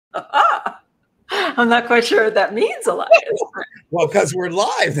I'm not quite sure what that means, Elias. Well, because we're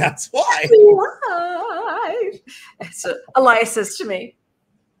live, that's why. Live. So Elias says to me,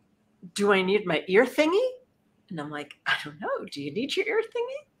 do I need my ear thingy? And I'm like, I don't know. Do you need your ear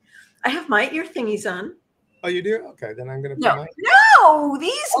thingy? I have my ear thingies on. Oh, you do? Okay, then I'm going to put No, my... no,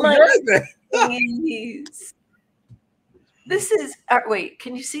 these my yours thingies. This is, wait,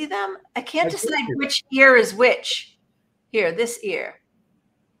 can you see them? I can't decide which ear is which. Here, this ear.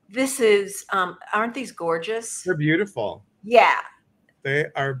 This is, aren't these gorgeous? They're beautiful. Yeah. They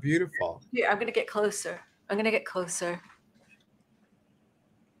are beautiful. Here, I'm going to get closer. I'm going to get closer.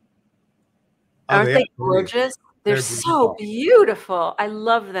 Oh, aren't they gorgeous? They're so beautiful. I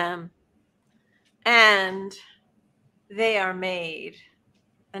love them. And they are made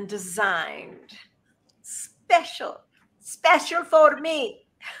and designed special for me.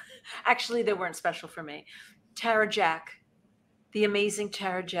 Actually, they weren't special for me. Tara Jack, the amazing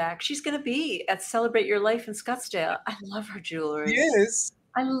Tara Jack. She's going to be at Celebrate Your Life in Scottsdale. I love her jewelry. She is.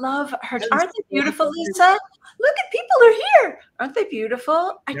 I love her. Aren't they beautiful, Lisa? Look at people are here. Aren't they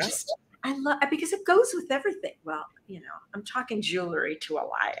beautiful? I love, because it goes with everything. Well, you know, I'm talking jewelry to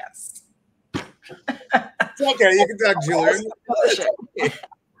Elias. It's okay. You can talk jewelry.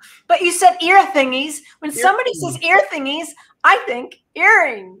 But you said ear thingies. When somebody says ear thingies, I think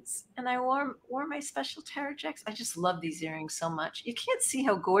earrings. And I wore my special Tara Jacks. I just love these earrings so much. You can't see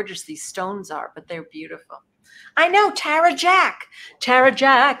how gorgeous these stones are, but they're beautiful. I know, Tara Jack. Tara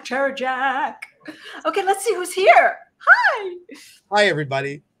Jack, Tara Jack. Okay, let's see who's here. Hi. Hi,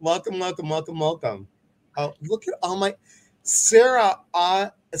 everybody. Welcome, welcome, welcome, welcome. Oh, look at all my... Sarah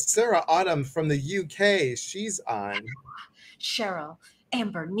Autumn from the UK. She's on. Cheryl,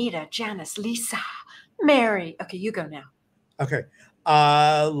 Amber, Nita, Janice, Lisa, Mary. Okay, you go now. Okay.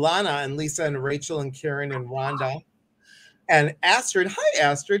 Lana and Lisa and Rachel and Karen and Rhonda. And Astrid. Hi,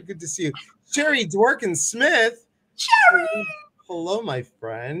 Astrid. Good to see you. Sherry Dworkin Smith. Sherry. Hello, my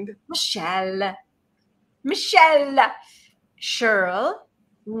friend. Michelle. Cheryl,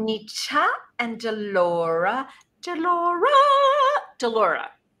 Nita, and Delora.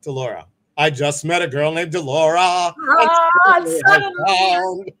 I just met a girl named Delora.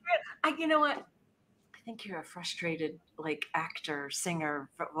 You know what? I think you're a frustrated actor, singer,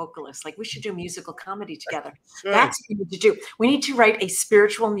 vocalist. Like we should do musical comedy together. Sure. That's what we need to do. We need to write a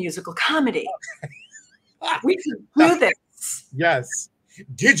spiritual musical comedy. We can do this. Yes.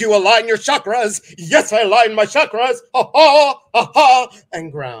 Did you align your chakras? Yes, I aligned my chakras. Ha ha ha ha.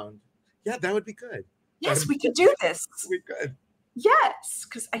 And ground. Yeah, that would be good. Yes, we could do this. We could. Yes,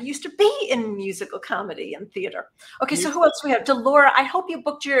 because I used to be in musical comedy and theater. Okay, so who else do we have? Delora, I hope you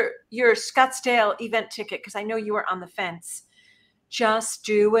booked your Scottsdale event ticket because I know you were on the fence. Just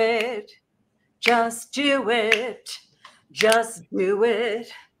do it. Just do it. Just do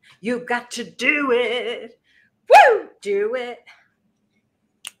it. You've got to do it. Woo! Do it.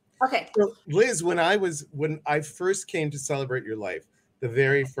 Okay. So, Liz, when I first came to Celebrate Your Life, the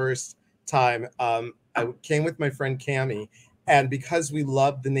very first time, I came with my friend Cammie, and because we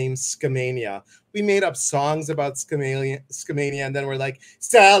loved the name Scamania, we made up songs about Scamania, and then we're like,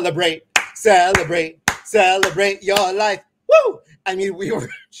 celebrate, celebrate, celebrate your life. Woo! I mean, we were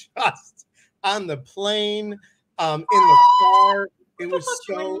just on the plane, in the car. It was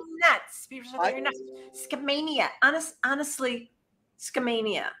so nuts. People thought you're nuts. Scamania. Honestly,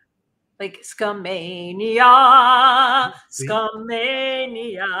 Scamania. Like Scamania.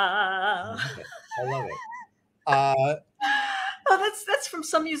 Scamania. I love it. Oh, that's from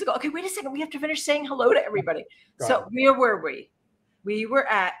some musical. Okay, wait a second. We have to finish saying hello to everybody. So where were we? We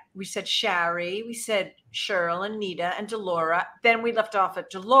said Shari, we said Cheryl and Nita and Delora. Then we left off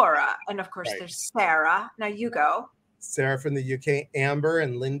at Delora. And of course, there's Sarah. Now you go. Sarah from the UK, Amber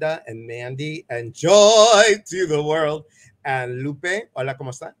and Linda and Mandy and Joy to the world. And Lupe, hola,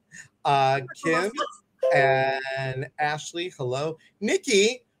 ¿cómo está? Kim and Ashley, hello.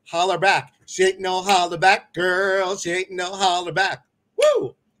 Nikki, holler back. She ain't no holler back, girl. She ain't no holler back.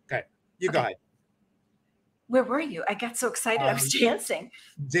 Woo! Okay, you go ahead. Where were you? I got so excited. I was dancing.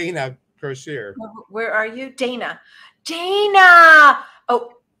 Dana Crocier. Where are you? Dana.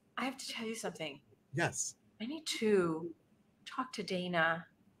 Oh, I have to tell you something. Yes. I need to talk to Dana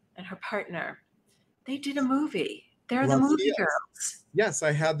and her partner. They did a movie. They're the movie girls. Yes,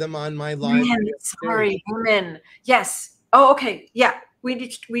 I had them on my live. Sorry, women. Yes. Oh, okay. Yeah. We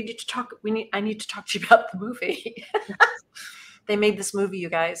need to talk. I need to talk to you about the movie. They made this movie, you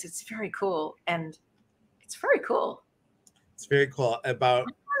guys. It's very cool. And it's very cool. It's very cool.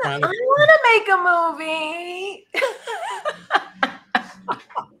 About I want to make a movie.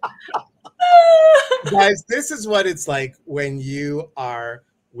 Guys, this is what it's like when you are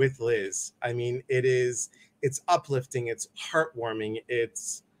with Liz. I mean, it's uplifting, it's heartwarming,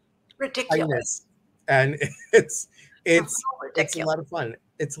 it's Ridiculous. kindness, and it's it's it's a Ridiculous. lot of fun.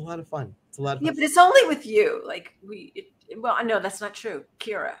 It's a lot of fun. It's a lot of Yeah, fun. but it's only with you. Like well, I know that's not true.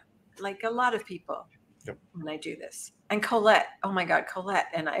 Kira, like a lot of people Yep. when I do this. And Colette, oh my God, Colette.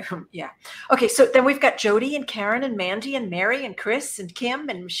 And yeah. Okay, so then we've got Jody and Karen and Mandy and Mary and Chris and Kim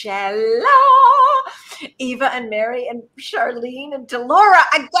and Michelle, Eva and Mary and Charlene and Delora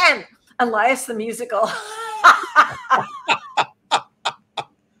again. Elias the musical.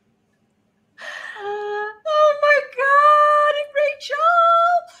 Oh my God,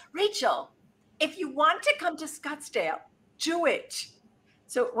 Rachel, if you want to come to Scottsdale, do it.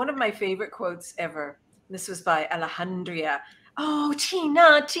 So one of my favorite quotes ever, this was by Alejandria. Oh,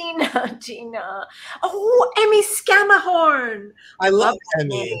 Tina. Oh, Emmy Scammahorn. I love that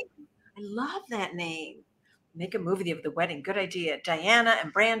Emmy. name. I love that name. Make a movie of the wedding. Good idea. Diana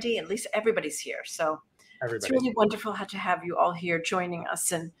and Brandy and Lisa, everybody's here. So it's really wonderful to have you all here joining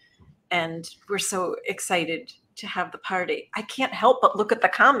us. And we're so excited to have the party. I can't help but look at the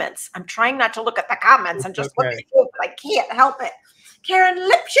comments. I'm trying not to look at the comments and just look at you, but I can't help it. Karen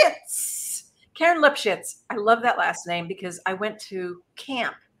Lipschitz. I love that last name because I went to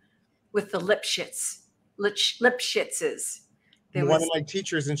camp with the Lipschitzes. One of my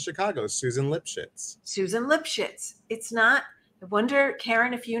teachers in Chicago, Susan Lipschitz. It's not, I wonder,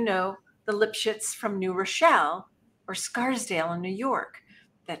 Karen, if you know the Lipschitz from New Rochelle or Scarsdale in New York.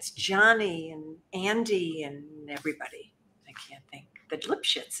 That's Johnny and Andy and everybody. I can't think. The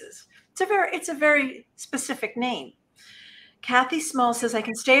Lipschitzes. It's a very specific name. Kathy Small says, I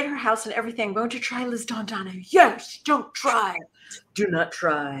can stay at her house and everything. Won't you try Liz Dondano? Yes, don't try. Do not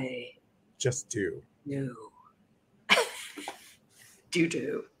try. Just do. No.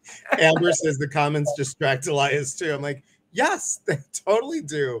 do. Amber says the comments distract Elias too. I'm like, yes, they totally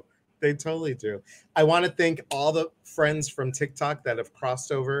do. They totally do. I want to thank all the friends from TikTok that have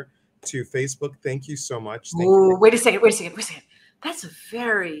crossed over to Facebook. Thank you so much. Wait a second. That's a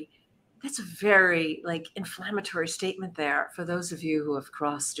very like inflammatory statement there for those of you who have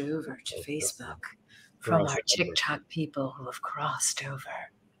crossed over to Facebook. From our TikTok people who have crossed over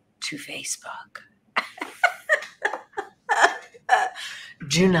to Facebook.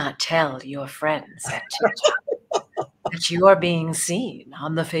 Do not tell your friends at TikTok that you are being seen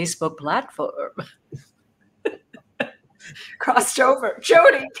on the Facebook platform. Crossed over.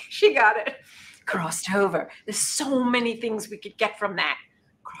 Jody, she got it. Crossed over. There's so many things we could get from that.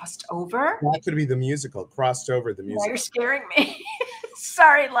 Crossed over? That could be the musical. Crossed over the musical. Now you're scaring me.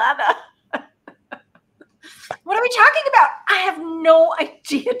 Sorry, Lana. What are we talking about? I have no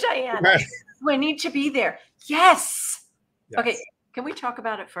idea, Diana. Right. Do I need to be there? Yes. Okay. Can we talk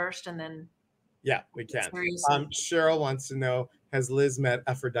about it first and then? Yeah, we can. Cheryl wants to know, has Liz met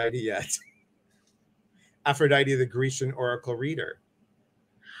Aphrodite yet? Aphrodite, the Grecian oracle reader.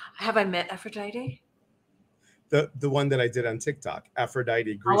 Have I met Aphrodite? The one that I did on TikTok,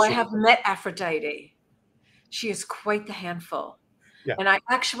 Aphrodite. Grecian. Oh, I have met Aphrodite. She is quite the handful. Yeah. And I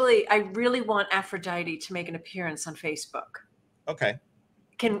really want Aphrodite to make an appearance on Facebook. Okay.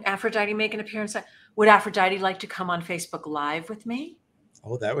 Can Aphrodite make an appearance? Would Aphrodite like to come on Facebook Live with me?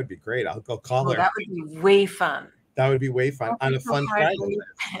 Oh, that would be great. I'll go call her. That would be way fun. That would be way fun on a fun Friday.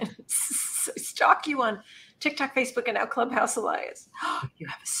 Stalk you on TikTok, Facebook, and now Clubhouse, Elias. You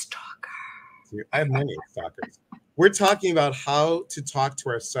have a stalker. I have many stalkers. We're talking about how to talk to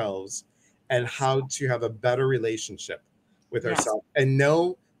ourselves and how to have a better relationship with ourselves. And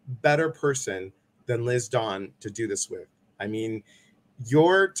no better person than Liz Dawn to do this with. I mean,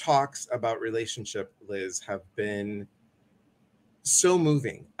 your talks about relationship, Liz, have been so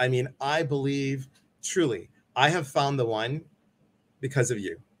moving. I mean, I believe truly I have found the one because of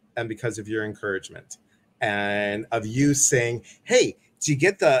you and because of your encouragement and of you saying, hey, did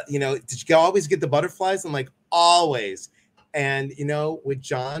you always get the butterflies? I'm like, always. And, with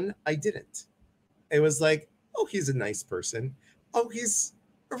John, I didn't. It was like, oh, he's a nice person. Oh, he's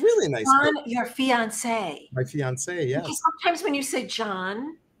a really nice person. John, your fiance. My fiance, yes. Because sometimes when you say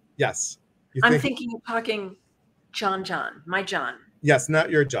John, yes, I'm thinking you're talking John, my John. Yes,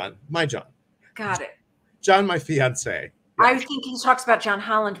 not your John, my John. Got it. John, my fiance. Yeah. I think he talks about John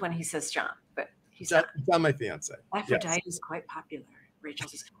Holland when he says John, but he's John, my fiance. Aphrodite is quite popular. Rachel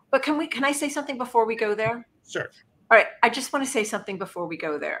says, but can I say something before we go there? Sure. All right. I just want to say something before we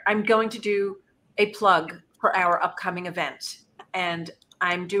go there. I'm going to do a plug for our upcoming event. And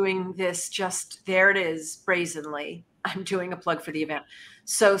I'm doing this there it is, brazenly. I'm doing a plug for the event.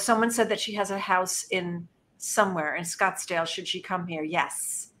 So someone said that she has a house somewhere in Scottsdale. Should she come here?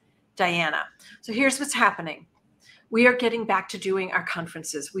 Yes. Diana. So here's what's happening. we are getting back to doing our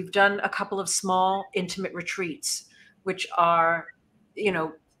conferences. We've done a couple of small, intimate retreats, which are, you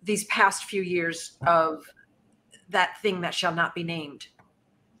know, these past few years of that thing that shall not be named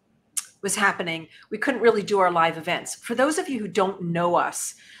was happening. We couldn't really do our live events. For those of you who don't know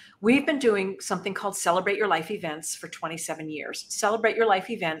us, we've been doing something called Celebrate Your Life events for 27 years. Celebrate Your Life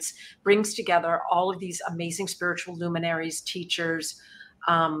events brings together all of these amazing spiritual luminaries, teachers,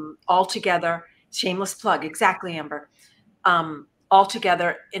 all together. Shameless plug, exactly, Amber. All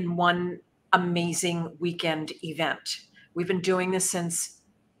together in one amazing weekend event. We've been doing this since,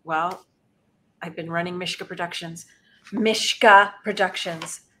 well, I've been running Mishka Productions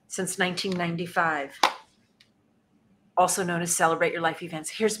since 1995, also known as Celebrate Your Life events.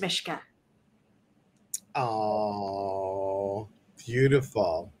 Here's Mishka. Oh,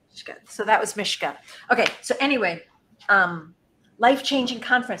 beautiful. Mishka. So that was Mishka. Okay, so anyway, life-changing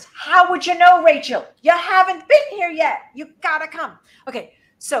conference. How would you know, Rachel? You haven't been here yet. You gotta come. Okay,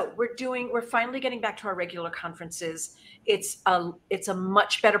 so we're finally getting back to our regular conferences. It's a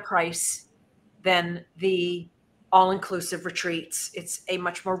much better price than the all-inclusive retreats. It's a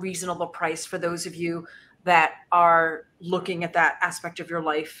much more reasonable price for those of you that are looking at that aspect of your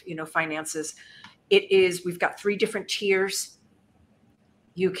life, you know, finances. We've got 3 different tiers.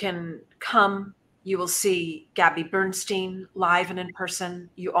 You can come, you will see Gabby Bernstein live and in person.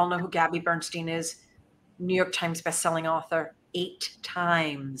 You all know who Gabby Bernstein is. New York Times bestselling author, 8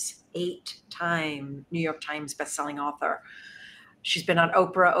 times New York Times bestselling author. She's been on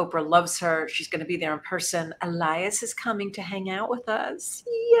Oprah. Oprah loves her. She's going to be there in person. Elias is coming to hang out with us.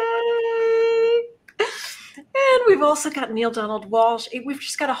 Yay! And we've also got Neil Donald Walsh. We've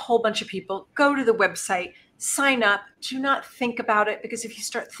just got a whole bunch of people. Go to the website, sign up. Do not think about it, because if you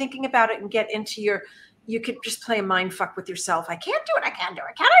start thinking about it and get into you could just play a mind fuck with yourself. I can't do it. I can't do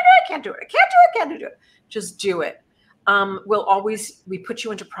it. Can I do it? I can't do it. I can't do it. I can't do it. Just do it. We put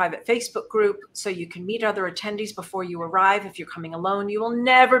you into private Facebook group so you can meet other attendees before you arrive. If you're coming alone, you will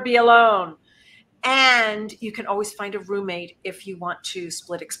never be alone. And you can always find a roommate if you want to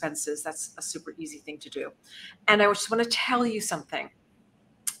split expenses. That's a super easy thing to do. And I just want to tell you something.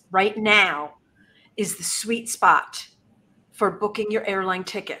 Right now is the sweet spot for booking your airline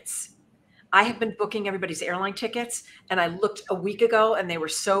tickets. I have been booking everybody's airline tickets, and I looked a week ago and they were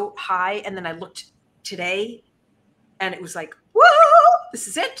so high. And then I looked today and it was like, whoa, this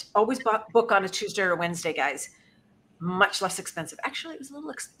is it. Always book on a Tuesday or a Wednesday, guys. Much less expensive. Actually, it was a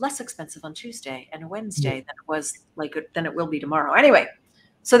little less expensive on Tuesday and a Wednesday than it will be tomorrow. Anyway,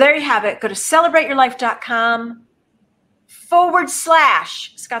 so there you have it. Go to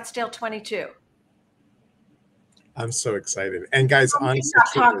celebrateyourlife.com/Scottsdale 22. I'm so excited. And guys, honestly,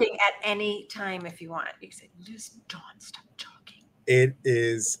 stop talking at any time if you want. You can say, Liz, Dawn, stop talking. It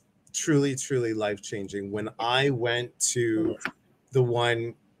is truly, truly life-changing. When I went to the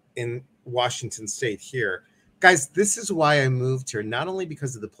one in Washington State here, guys, this is why I moved here, not only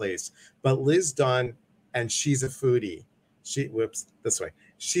because of the place, but Liz Dawn, and she's a foodie. She's a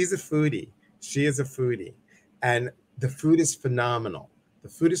foodie. She is a foodie. And the food is phenomenal. The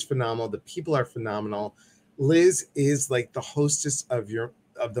food is phenomenal. The people are phenomenal. Liz is like the hostess of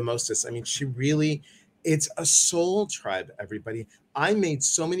the mostest. I mean, it's a soul tribe, everybody. I made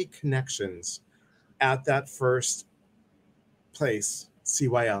so many connections at that first place,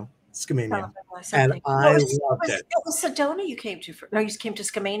 CYL, Skamania. And I loved it. It was Sedona you came to first. No, you came to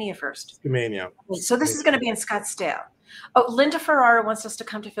Skamania first. Skamania. So this is going to be in Scottsdale. Oh, Linda Ferrara wants us to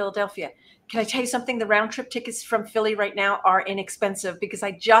come to Philadelphia. Can I tell you something? The round trip tickets from Philly right now are inexpensive because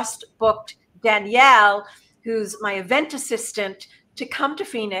I just booked Danielle, who's my event assistant, to come to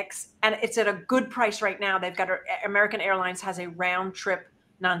Phoenix, and it's at a good price right now. They've got American Airlines has a round trip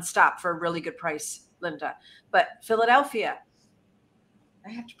nonstop for a really good price, Linda. But Philadelphia, I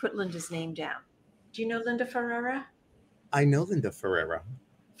have to put Linda's name down. Do you know Linda Ferrara? I know Linda Ferrara.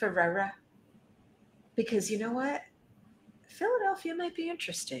 Because you know what? Philadelphia might be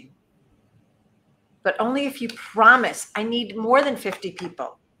interesting. But only if you promise. I need more than 50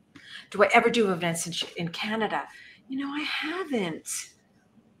 people. Do I ever do events in Canada? You know, I haven't.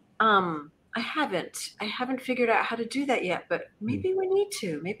 I haven't figured out how to do that yet, but maybe we need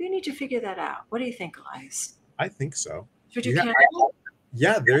to. Maybe we need to figure that out. What do you think, Elias? I think so. Should we do Canada?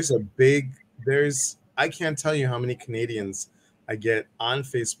 Yeah, I can't tell you how many Canadians I get on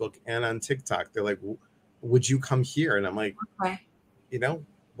Facebook and on TikTok. They're like, would you come here? And I'm like, okay. You know,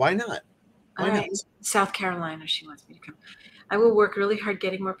 why not? Why not? South Carolina, she wants me to come. I will work really hard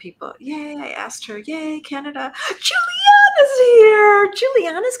getting more people. Yay, I asked her. Yay, Canada. Juliana's here.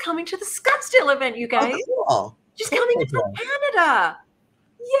 Juliana's coming to the Scottsdale event, you guys. Oh, cool. She's coming from Canada.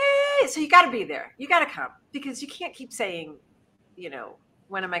 Yay! So you got to be there. You got to come, because you can't keep saying,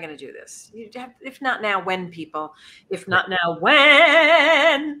 when am I going to do this? You have, if not now, when, people? If not now,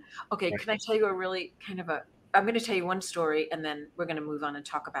 when? Okay, can I tell you a really I'm going to tell you one story, and then we're going to move on and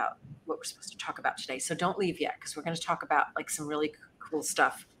talk about what we're supposed to talk about today. So don't leave yet, because we're going to talk about like some really cool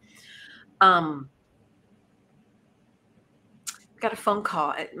stuff. Got a phone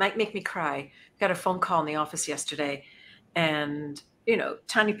call. It might make me cry. Got a phone call in the office yesterday, and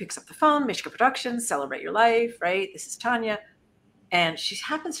Tanya picks up the phone. Mishka Productions, Celebrate Your Life, right? This is Tanya. And she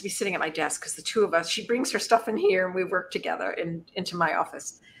happens to be sitting at my desk, because the two of us, she brings her stuff in here and we work together into my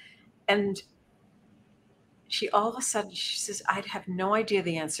office. And she all of a sudden, she says, "I'd have no idea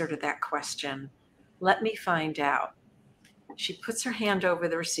the answer to that question. Let me find out." She puts her hand over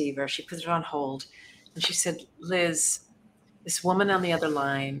the receiver. She puts it on hold. And she said, "Liz, this woman on the other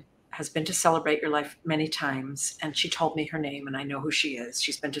line has been to Celebrate Your Life many times. And she told me her name, and I know who she is.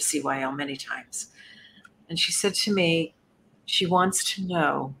 She's been to CYL many times. And she said to me, she wants to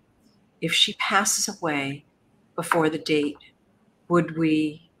know, if she passes away before the date, would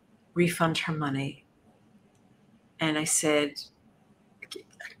we refund her money?" And I said,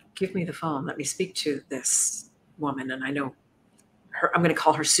 "Give me the phone. Let me speak to this woman." And I know her. I'm going to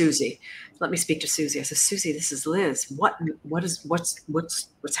call her Susie. "Let me speak to Susie." I said, "Susie, this is Liz. What's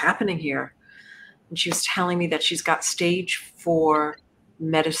happening here?" And she was telling me that she's got stage 4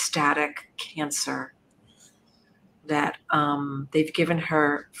 metastatic cancer, that they've given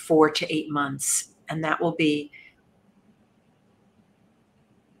her 4 to 8 months, and that'll be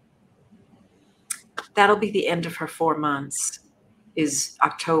the end of her 4 months, is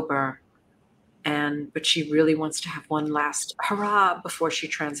October. But she really wants to have one last hurrah before she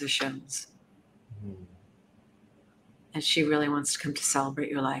transitions. And she really wants to come to Celebrate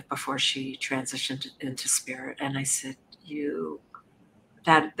Your Life before she transitioned into spirit. And I said,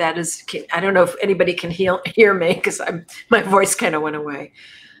 that is, I don't know if anybody can hear me, because my voice kind of went away.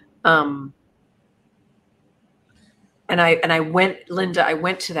 And I went, Linda, I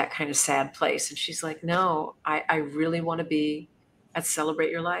went to that kind of sad place. And she's like, "No, I really want to be at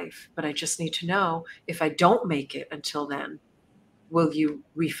Celebrate Your Life, but I just need to know, if I don't make it until then, will you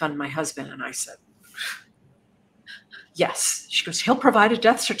refund my husband?" And I said, "Yes." She goes, "He'll provide a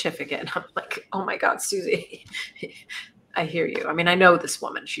death certificate." And I'm like, "Oh my God, Susie, I hear you. I mean, I know this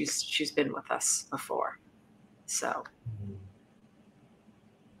woman. She's been with us before. So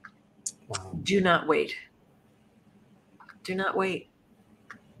wow. Do not wait. Do not wait.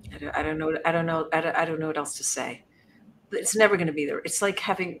 I don't know what else to say. It's never going to be there. It's like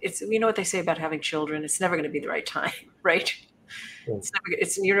what they say about having children. It's never going to be the right time, right? Yes.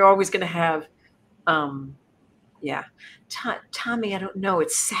 You're always going to have, yeah. Tommy, I don't know.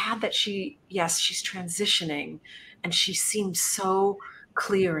 It's sad that she's transitioning, and she seems so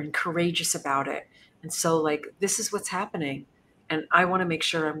clear and courageous about it. And so, like, this is what's happening. And I want to make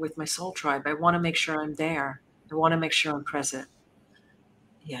sure I'm with my soul tribe. I want to make sure I'm there. I want to make sure I'm present.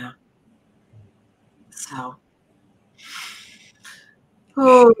 Yeah. So,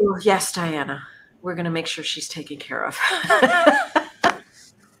 oh, yes, Diana. We're going to make sure she's taken care of.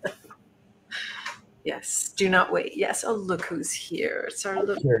 Yes. Do not wait. Yes. Oh, look who's here. It's our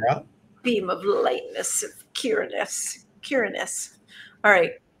little beam of lightness, of cureness. All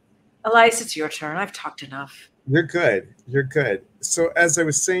right. Elias, it's your turn. I've talked enough. You're good. You're good. So as I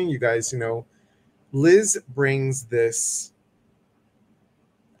was saying, you guys, Liz brings this.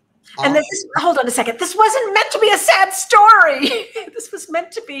 And hold on a second. This wasn't meant to be a sad story. This was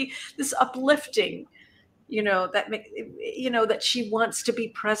meant to be this uplifting, that she wants to be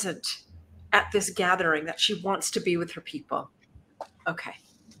present at this gathering, that she wants to be with her people. Okay.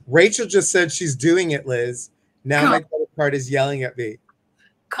 Rachel just said she's doing it, Liz. Now my credit card is yelling at me.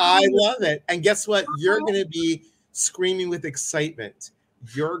 I love it. And guess what? You're going to be screaming with excitement.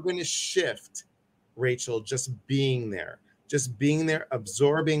 You're going to shift, Rachel, just being there,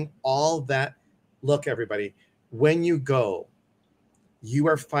 absorbing all that. Look, everybody, when you go, you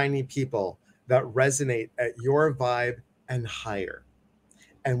are finding people that resonate at your vibe and higher.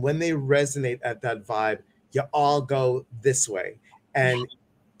 And when they resonate at that vibe, you all go this way. And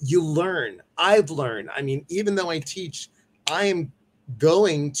you learn. I've learned. I mean, even though I teach, I am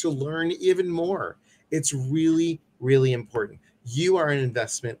going to learn even more. It's really, really important. You are an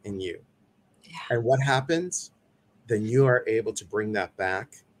investment in you. Yeah. And what happens? Then you are able to bring that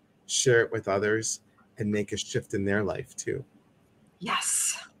back, share it with others, and make a shift in their life too.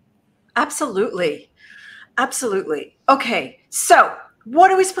 Yes, absolutely. Absolutely. Okay. So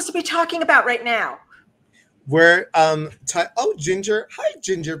what are we supposed to be talking about right now? We're Ginger. Hi,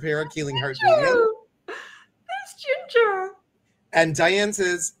 Ginger Parrot, Healing Heart Radio. There's Ginger. And Diane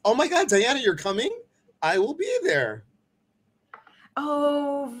says, oh my God, Diana, you're coming? I will be there.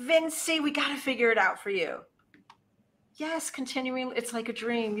 Oh, Vincy, we got to figure it out for you. Yes, continuing. It's like a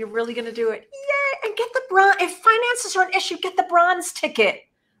dream. You're really going to do it. Yay. And get the bronze. If finances are an issue, get the bronze ticket.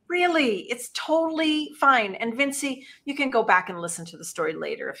 Really, it's totally fine. And Vincy, you can go back and listen to the story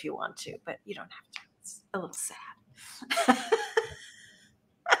later if you want to, but you don't have to. It's a little sad.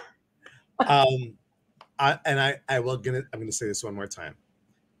 I'm gonna say this one more time.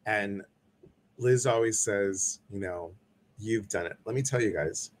 And Liz always says, you know, you've done it. Let me tell you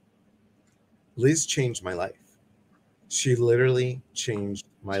guys, Liz changed my life. She literally changed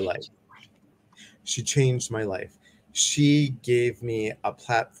my life. She changed my life. She gave me a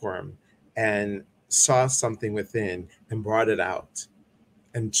platform and saw something within and brought it out,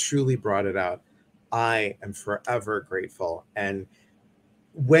 and truly brought it out. I am forever grateful. And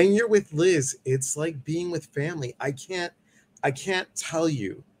when you're with Liz, it's like being with family. I can't tell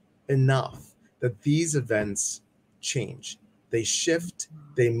you enough that these events change. They shift,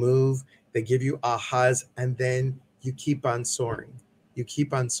 they move, they give you ahas, and then you keep on soaring. You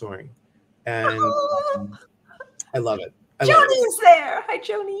keep on soaring. And I love it. Joni is there. Hi,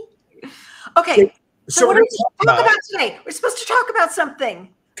 Joni. Okay. So what are we talking about today? We're supposed to talk about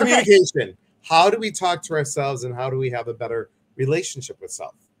something. Communication. Okay. How do we talk to ourselves, and how do we have a better relationship with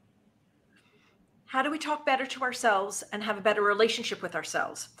self? How do we talk better to ourselves and have a better relationship with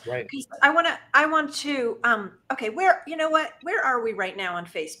ourselves? Right. I want to, okay, you know what? Where are we right now on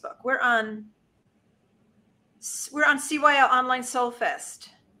Facebook? We're on CYL Online Soul Fest,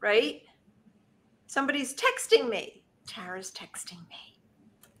 right? Somebody's texting me. Tara's texting me.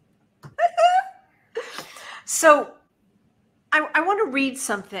 So I want to read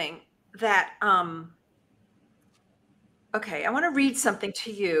something that, okay, I want to read something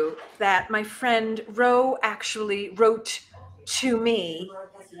to you that my friend Ro actually wrote to me.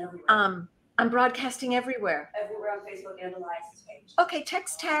 I'm broadcasting everywhere. Everywhere on Facebook and Elias's page. Okay,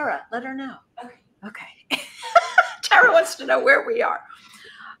 text Tara. Let her know. Okay. Tara wants to know where we are.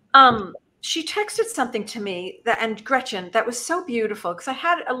 She texted something to me and Gretchen, that was so beautiful, because I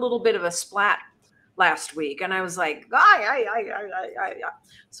had a little bit of a splat last week, and I was like,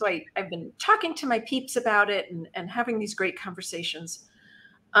 so I've been talking to my peeps about it and having these great conversations.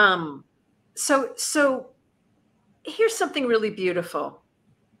 So here's something really beautiful.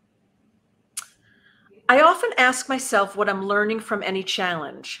 I often ask myself what I'm learning from any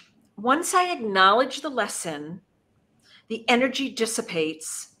challenge. Once I acknowledge the lesson, the energy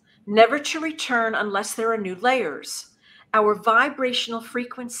dissipates, never to return unless there are new layers. Our vibrational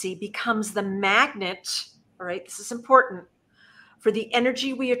frequency becomes the magnet, all right, this is important, for the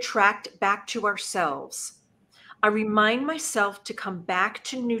energy we attract back to ourselves. I remind myself to come back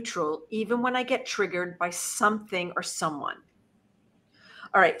to neutral even when I get triggered by something or someone.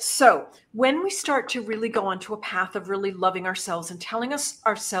 All right, so when we start to really go onto a path of really loving ourselves and telling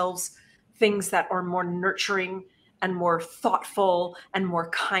ourselves things that are more nurturing and more thoughtful and more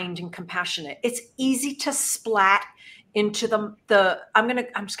kind and compassionate, it's easy to splat into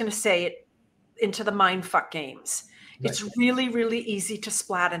I'm just gonna say it, into the mind fuck games. Right. It's really, really easy to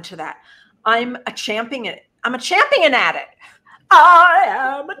splat into that. I'm a champion at it. I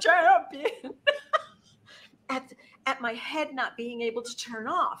am a champion. At my head not being able to turn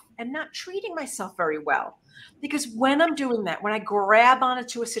off and not treating myself very well. Because when I'm doing that, when I grab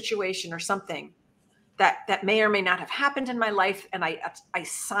onto a situation or something that may or may not have happened in my life, and I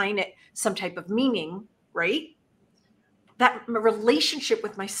assign it some type of meaning, right? That relationship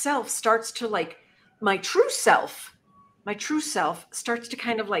with myself starts to, like, my true self starts to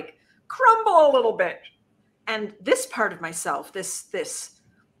kind of like crumble a little bit. And this part of myself, this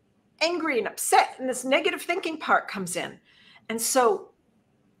angry and upset and this negative thinking part comes in. And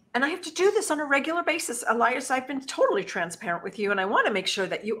I have to do this on a regular basis. Elias, I've been totally transparent with you, and I want to make sure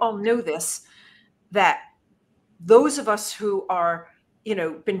that you all know this, that those of us who are,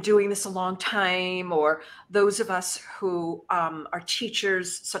 been doing this a long time, or those of us who are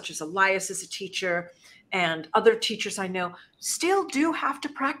teachers, such as Elias is a teacher, and other teachers I know, still do have to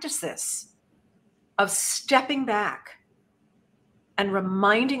practice this, of stepping back and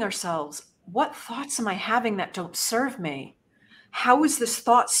reminding ourselves, what thoughts am I having that don't serve me? How is this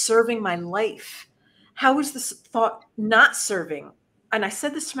thought serving my life? How is this thought not serving? And I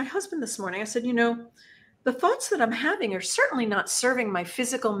said this to my husband this morning. I said, the thoughts that I'm having are certainly not serving my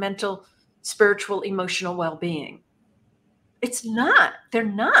physical, mental, spiritual, emotional well-being. It's not. They're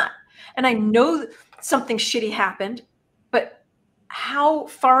not. And I know something shitty happened, but how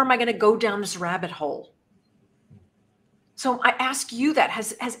far am I going to go down this rabbit hole? So I ask you that.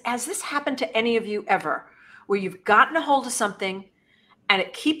 Has this happened to any of you ever, where you've gotten a hold of something and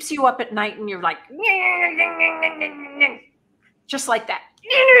it keeps you up at night and you're like, just like that.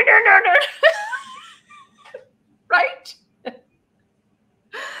 Right?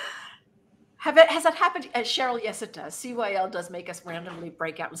 Has that happened? Cheryl, yes, it does. CYL does make us randomly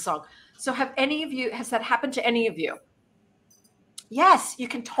break out in song. So has that happened to any of you? Yes, you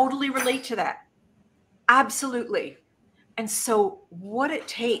can totally relate to that. Absolutely. And so what it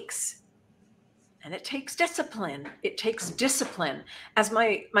takes, and it takes discipline. It takes discipline. As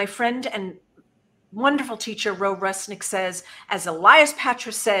my friend and wonderful teacher, Ro Resnick says, as Elias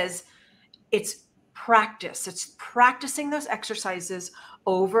Patras says, it's practice. It's practicing those exercises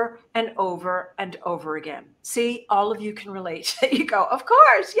over and over and over again. See, all of you can relate. You go, of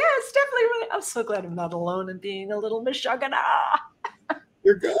course, yes, definitely. Really. I'm so glad I'm not alone in being a little mishagana.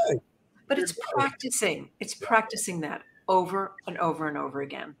 You're good. But it's practicing. It's practicing that over and over and over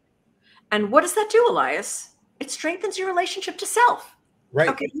again. And what does that do, Elias? It strengthens your relationship to self. Right.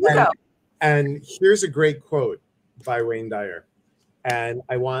 Okay, you go. And here's a great quote by Wayne Dyer. And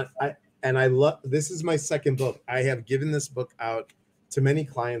I love, this is my second book. I have given this book out to many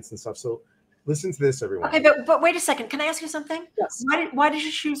clients and stuff. So listen to this, everyone. Okay, but wait a second. Can I ask you something? Yes. Why did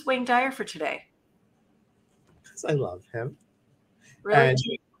you choose Wayne Dyer for today? Because I love him. Really? And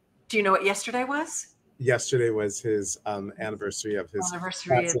do you know what yesterday was? Yesterday was his anniversary of his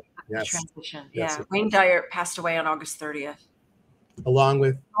transition. Yes. Yeah. Wayne Dyer passed away on August 30th. Along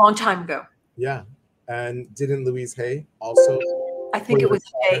with a long time ago. Yeah. And didn't Louise Hay also? I think it was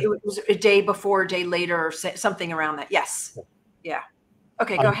a day before, a day later, or something around that. Yes. Yeah.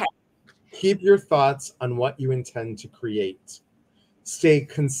 Okay, go ahead. Keep your thoughts on what you intend to create. Stay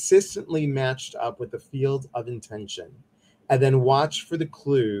consistently matched up with the field of intention, and then watch for the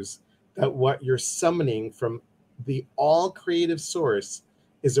clues that what you're summoning from the all creative source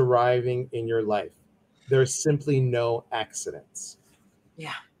is arriving in your life. There's simply no accidents.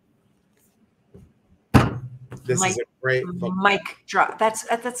 Yeah. This is a great book. Mic drop. That's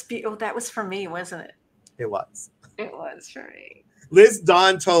oh, that was for me, wasn't it? It was. It was for me. Liz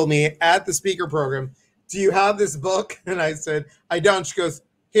Dawn told me at the speaker program, "Do you have this book?" And I said, "I don't." She goes,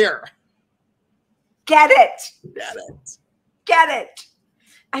 "Here. Get it. Get it. Get it."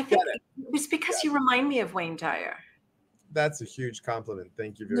 I think it's because you remind me of Wayne Dyer. That's a huge compliment.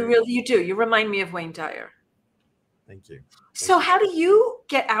 Thank you very much. You do. You remind me of Wayne Dyer. Thank you. So how do you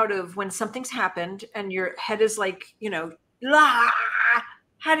get out of when something's happened and your head is like, what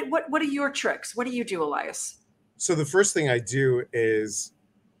are your tricks? What do you do, Elias? So the first thing I do is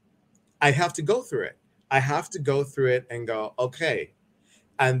I have to go through it. I have to go through it and go, okay.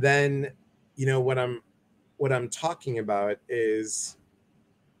 And then, what I'm talking about is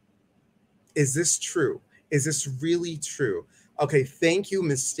this true? Is this really true? Okay, thank you,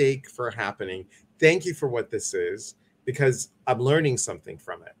 mistake, for happening. Thank you for what this is, because I'm learning something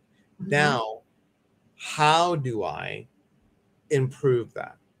from it. Mm-hmm. Now, how do I improve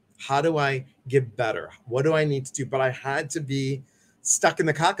that? How do I get better? What do I need to do? But I had to be stuck in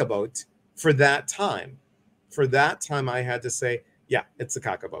the cockaboat for that time. For that time, I had to say, yeah, it's the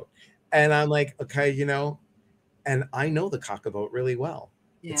cockaboat. And I'm like, okay, and I know the cockaboat really well.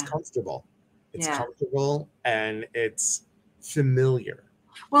 Yeah. It's comfortable. It's comfortable and it's familiar.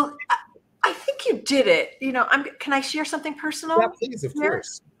 Well, I think you did it. Can I share something personal? Yeah, please, of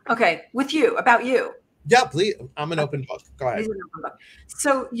course. Okay, with you, about you. Yeah, please. I'm an open book. Go ahead.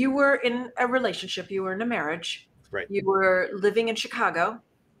 So you were in a relationship. You were in a marriage. Right. You were living in Chicago.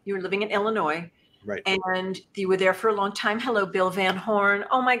 You were living in Illinois. Right. And you were there for a long time. Hello, Bill Van Horn.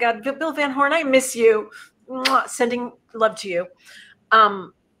 Oh my God, Bill Van Horn, I miss you. Mwah, sending love to you.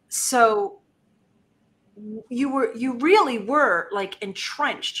 So you really were like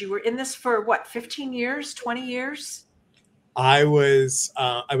entrenched. You were in this for what, 15 years, 20 years? I was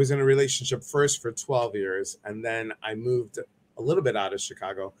in a relationship first for 12 years, and then I moved a little bit out of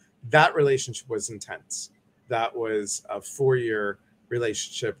Chicago. That relationship was intense. That was a 4-year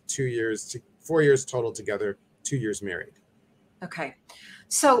relationship, 4 years total together, 2 years married. Okay.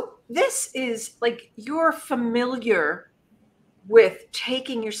 So this is like, you're familiar with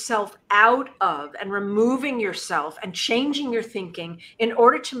taking yourself out of and removing yourself and changing your thinking in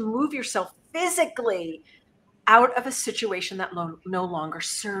order to move yourself physically out of a situation that no longer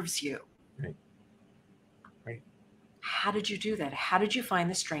serves you. Right. Right. How did you do that? How did you find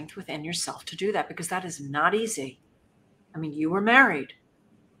the strength within yourself to do that? Because that is not easy. I mean, you were married.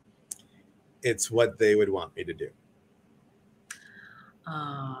 It's what they would want me to do.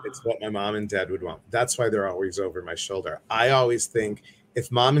 It's what my mom and dad would want. That's why they're always over my shoulder. I always think,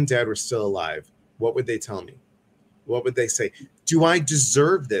 if mom and dad were still alive, what would they tell me? What would they say? Do I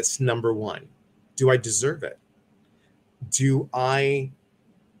deserve this? Number one. Do I deserve it?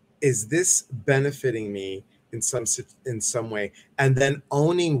 Is this benefiting me in some way? And then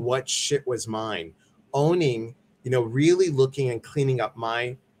owning what shit was mine, owning, really looking and cleaning up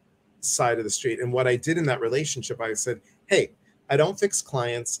my side of the street. And what I did in that relationship, I said, hey, I don't fix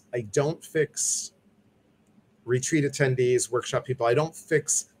clients. I don't fix retreat attendees, workshop people. I don't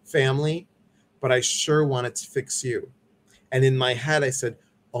fix family, but I sure wanted to fix you. And in my head, I said,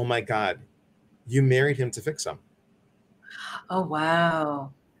 oh my God, you married him to fix him. Oh,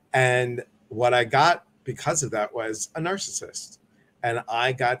 wow. And what I got because of that was a narcissist. And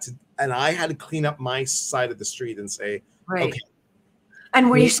I had to clean up my side of the street and say, right. Okay. And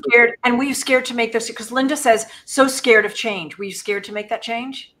were you scared? And were you scared to make this? Because Linda says, so scared of change. Were you scared to make that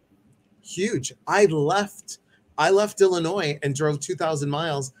change? Huge. I left Illinois and drove 2,000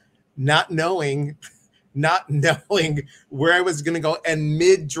 miles, not knowing where I was going to go. And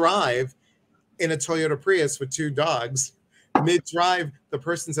mid-drive in a Toyota Prius with 2 dogs, mid-drive, the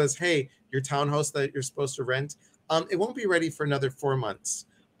person says, hey, your townhouse that you're supposed to rent, it won't be ready for another 4 months.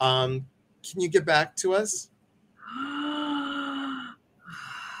 Can you get back to us?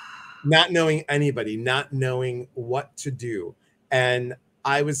 Not knowing anybody, not knowing what to do. And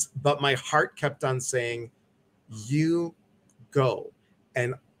but my heart kept on saying, you go.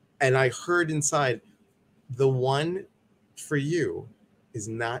 And I heard inside, the one for you is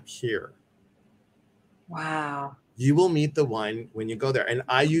not here. Wow. You will meet the one when you go there. And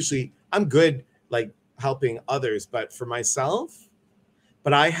I'm good, like helping others, but for myself,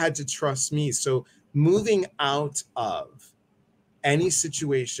 but I had to trust me. So moving out of any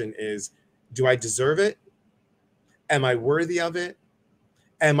situation is, do I deserve it? Am I worthy of it?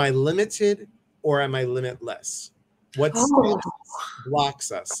 Am I limited or am I limitless? What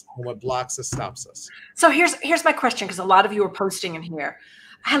blocks us and what blocks us stops us. So here's my question, because a lot of you are posting in here.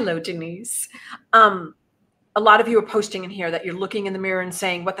 Hello, Denise. A lot of you are posting in here that you're looking in the mirror and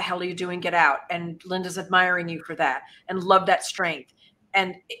saying, what the hell are you doing? Get out. And Linda's admiring you for that and love that strength.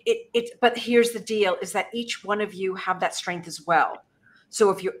 And but here's the deal, is that each one of you have that strength as well. So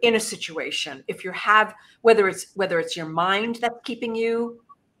if you're in a situation, if you have, whether it's your mind that's keeping you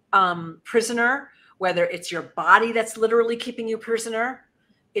prisoner, whether it's your body that's literally keeping you prisoner,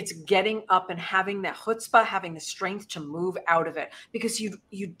 it's getting up and having that chutzpah, having the strength to move out of it, because you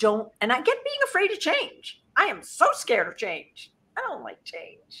don't, and I get being afraid of change. I am so scared of change. I don't like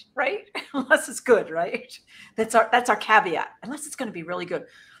change, right? Unless it's good, right? That's our caveat, unless it's going to be really good.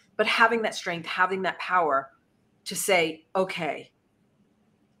 But having that strength, having that power to say, okay,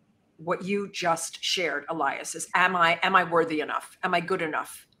 what you just shared, Elias, is, am I worthy enough? Am I good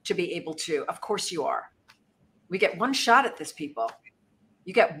enough to be able to? Of course you are. We get one shot at this, people.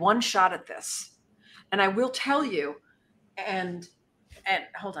 You get one shot at this. And I will tell you, and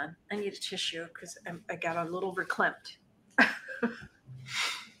hold on, I need a tissue because I got a little verklempt.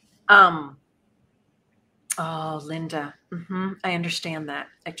 Oh, Linda. I understand that.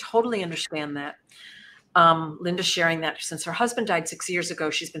 I totally understand that. Linda sharing that since her husband died 6 years ago,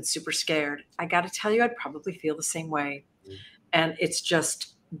 she's been super scared. I got to tell you, I'd probably feel the same way. And it's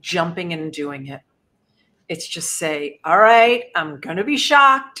just jumping in and doing it. It's just say, all right, I'm going to be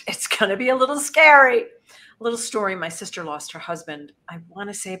shocked. It's going to be a little scary. A little story. My sister lost her husband, I want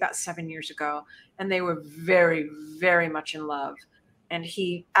to say about 7 years ago, and they were very, very much in love. And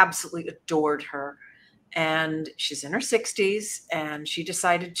he absolutely adored her. And she's in her 60s, and she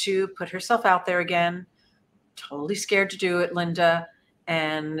decided to put herself out there again. Totally scared to do it, Linda.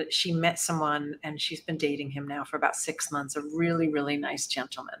 And she met someone, and she's been dating him now for about 6 months. A really, really nice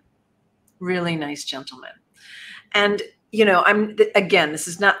gentleman. Really nice gentleman. And,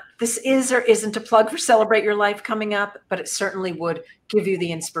 this is or isn't a plug for Celebrate Your Life coming up, but it certainly would give you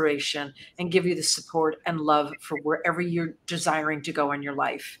the inspiration and give you the support and love for wherever you're desiring to go in your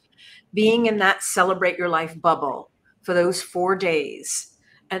life. Being in that Celebrate Your Life bubble for those 4 days.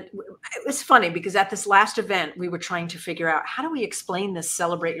 And it was funny because at this last event, we were trying to figure out, how do we explain this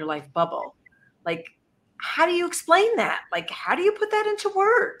Celebrate Your Life bubble? Like, how do you explain that? Like, how do you put that into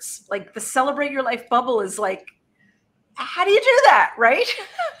words? Like, the Celebrate Your Life bubble is like, how do you do that? Right?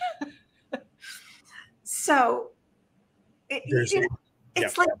 So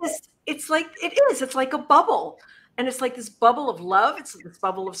it's like this, it's like a bubble. And it's like this bubble of love. It's this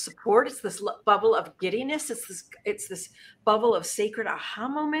bubble of support. It's this bubble of giddiness. It's this bubble of sacred aha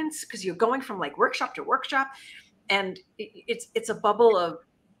moments, because you're going from like workshop to workshop, and it's a bubble of,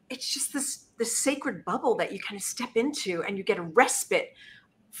 it's just this sacred bubble that you kind of step into, and you get a respite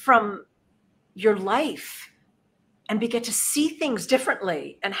from your life and get to see things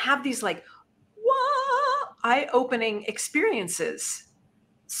differently and have these like, whoa, eye-opening experiences.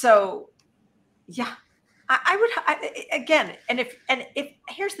 So Yeah. Again, and if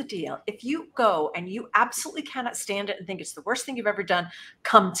here's the deal, if you go and you absolutely cannot stand it and think it's the worst thing you've ever done,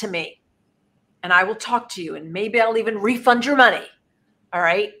 come to me and I will talk to you and maybe I'll even refund your money. All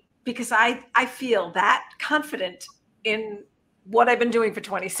right. Because I feel that confident in what I've been doing for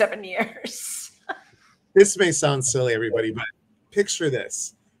 27 years. This may sound silly, everybody, but picture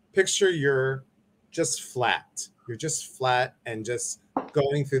this. Picture you're just flat. You're just flat and just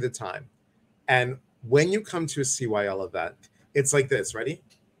going through the time. And when you come to a CYL event, it's like this. Ready?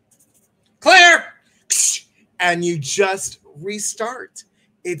 Clear! And you just restart.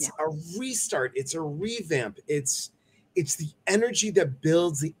 It's a restart. It's a revamp. It's the energy that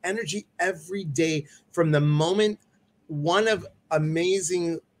builds, the energy every day from the moment one of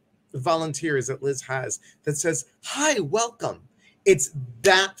amazing volunteers that Liz has that says, hi, welcome. It's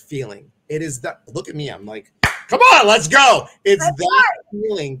that feeling. It is that. Look at me. I'm like, come on, let's go. It's that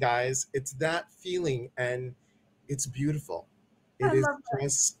feeling, guys. It's that feeling. And it's beautiful. It is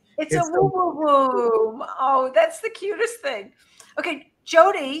just. It's a woo woo woo. Oh, that's the cutest thing. Okay,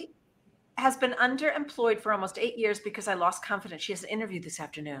 Jody has been underemployed for almost 8 years because I lost confidence. She has an interview this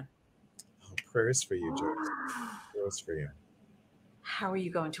afternoon. Oh, prayers for you, Jody. Prayers for you. How are you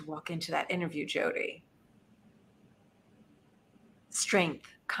going to walk into that interview, Jody? Strength,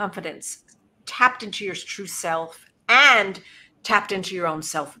 confidence, tapped into your true self and tapped into your own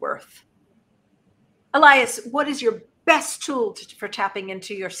self-worth. Elias, what is your best tool for tapping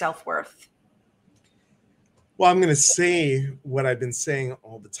into your self-worth? Well, I'm going to say what I've been saying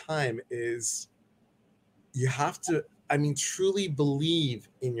all the time is you have to, truly believe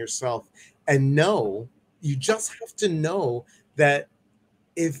in yourself and know, you just have to know that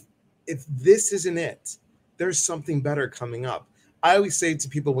if this isn't it, there's something better coming up. I always say to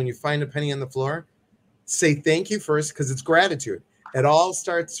people, when you find a penny on the floor, say thank you first, because it's gratitude. It all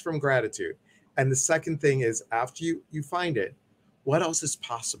starts from gratitude. And the second thing is, after you find it, what else is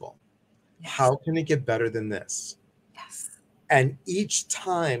possible? Yes. How can it get better than this? Yes. And each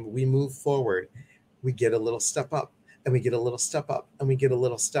time we move forward, we get a little step up, and we get a little step up, and we get a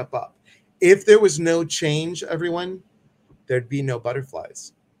little step up. If there was no change, everyone, there'd be no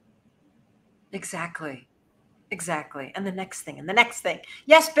butterflies. Exactly. Exactly. And the next thing, and the next thing.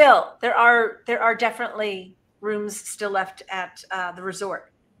 Yes, Bill, there are definitely rooms still left at the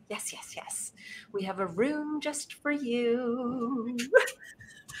resort. Yes, yes, yes. We have a room just for you.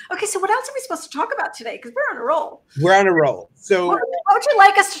 Okay, so what else are we supposed to talk about today? Because we're on a roll. We're on a roll. So what would you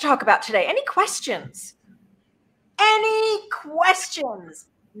like us to talk about today? Any questions? Any questions?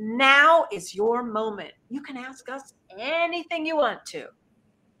 Now is your moment. You can ask us anything you want to.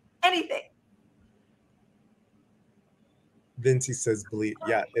 Anything. Vinci says bleep.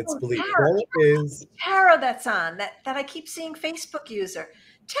 Yeah, it's bleep. Tara, What is Tara that's on that I keep seeing Facebook user.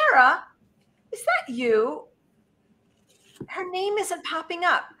 Tara, is that you? Her name isn't popping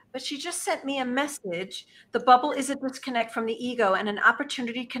up, but she just sent me a message. The bubble is a disconnect from the ego and an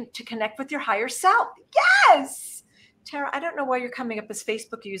opportunity to connect with your higher self. Yes! Tara, I don't know why you're coming up as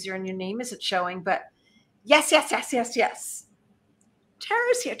Facebook user and your name isn't showing, but yes, yes, yes, yes, yes.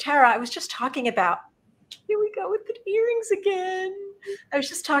 Tara's here. Tara, I was just talking about, here we go with the earrings again. I was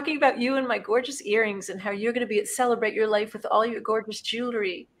just talking about you and my gorgeous earrings and how you're going to be at Celebrate Your Life with all your gorgeous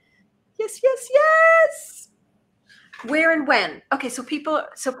jewelry. Yes, yes, yes. Where and when? Okay, so people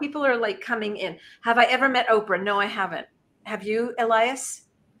are like coming in. Have I ever met Oprah? No, I haven't. Have you, Elias?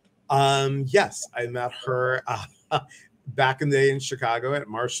 Yes, I met her back in the day in Chicago at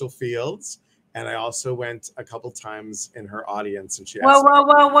Marshall Fields, and I also went a couple times in her audience, and she asked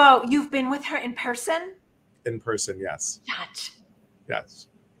whoa. You've been with her in person? In person, yes. What? Yes.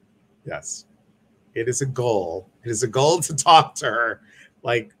 It is a goal. It is a goal to talk to her,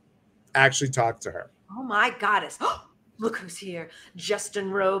 like actually talk to her. Oh my goddess. Look who's here. Justin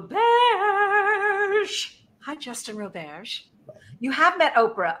Roberge. Hi, Justin Roberge. You have met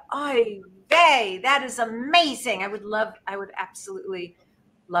Oprah. Oy vey, that is amazing. I would absolutely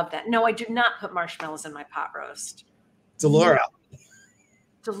love that. No, I do not put marshmallows in my pot roast. Delora,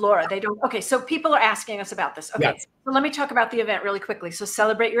 they don't. Okay, so people are asking us about this. Okay, yes. So let me talk about the event really quickly. So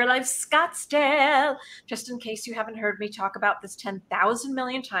Celebrate Your Life Scottsdale. Just in case you haven't heard me talk about this 10,000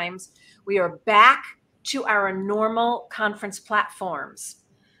 million times, we are back to our normal conference platforms.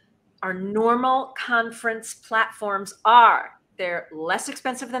 Our normal conference platforms they're less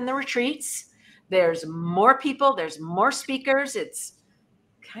expensive than the retreats. There's more people, there's more speakers. It's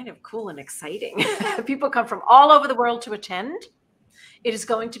kind of cool and exciting. People come from all over the world to attend. It is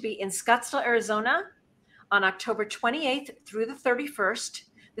going to be in Scottsdale, Arizona on October 28th through the 31st.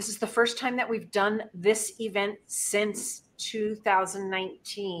 This is the first time that we've done this event since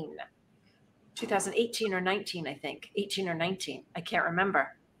 2019. 2018 or 19, I think. 18 or 19. I can't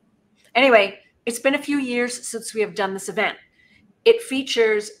remember. Anyway, it's been a few years since we have done this event. It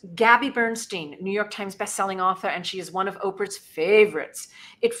features Gabby Bernstein, New York Times bestselling author, and she is one of Oprah's favorites.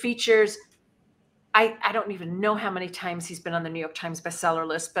 It features, I don't even know how many times he's been on the New York Times bestseller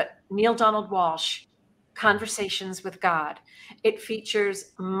list, but Neil Donald Walsh, Conversations with God. It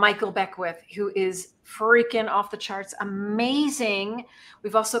features Michael Beckwith, who is freaking off the charts, amazing.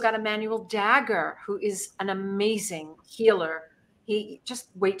 We've also got Emmanuel Dagger, who is an amazing healer. He just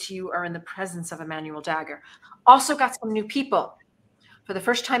wait till you are in the presence of Emmanuel Dagger. Also got some new people. For the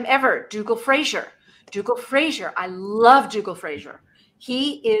first time ever, Dougal Fraser. Dougal Fraser, I love Dougal Fraser.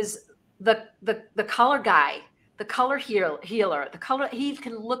 He is the color guy, the color healer, the color. He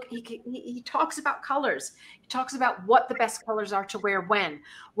can look. He talks about colors. He talks about what the best colors are to wear when,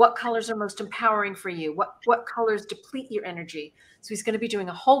 what colors are most empowering for you, what colors deplete your energy. So he's going to be doing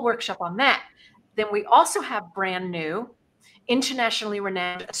a whole workshop on that. Then we also have brand new, internationally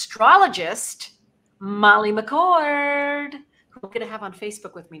renowned astrologist Molly McCord, who I'm going to have on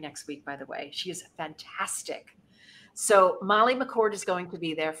Facebook with me next week. By the way, she is fantastic. So Molly McCord is going to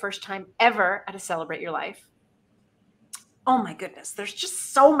be there, first time ever at a Celebrate Your Life. Oh my goodness, there's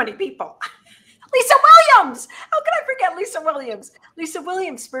just so many people. Lisa Williams. How could I forget Lisa Williams? Lisa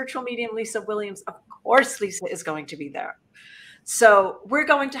Williams, spiritual medium Lisa Williams. Of course, Lisa is going to be there. So we're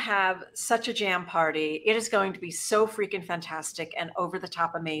going to have such a jam party. It is going to be so freaking fantastic and over the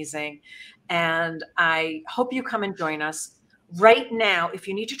top amazing. And I hope you come and join us. Right now, if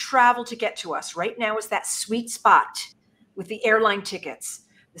you need to travel to get to us, right now is that sweet spot with the airline tickets.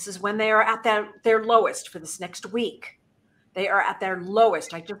 This is when they are at their lowest for this next week. They are at their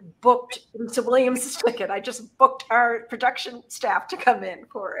lowest. I just booked Lisa Williams' ticket. I just booked our production staff to come in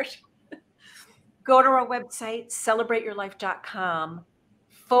for it. Go to our website,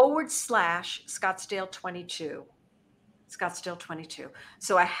 celebrateyourlife.com/Scottsdale22. Scottsdale22.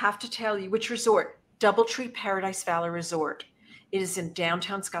 So I have to tell you which resort. Doubletree Paradise Valley Resort. It is in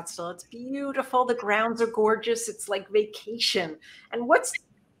downtown Scottsdale. It's beautiful. The grounds are gorgeous. It's like vacation. And what's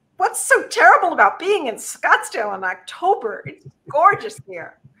so terrible about being in Scottsdale in October? It's gorgeous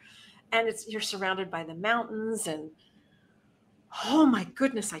here. And you're surrounded by the mountains and oh my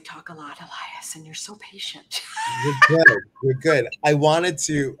goodness, I talk a lot, Elias, and you're so patient. You're good. You're good. I wanted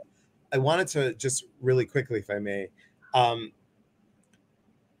to just really quickly, if I may.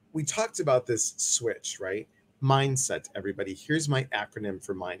 We talked about this switch, right? Mindset, everybody. Here's my acronym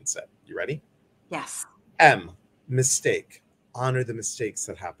for mindset. You ready? Yes. M, mistake. Honor the mistakes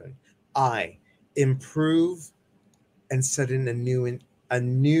that happen. I, improve and set in a new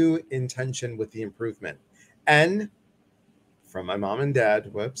intention with the improvement. N, from my mom and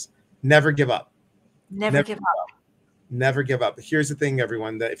dad, never give up. Never give up. Never give up. Here's the thing,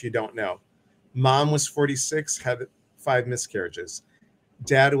 everyone, that if you don't know, mom was 46, had 5 miscarriages.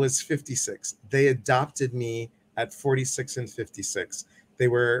 Dad was 56. They adopted me at 46 and 56. They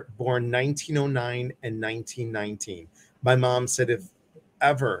were born 1909 and 1919. My mom said if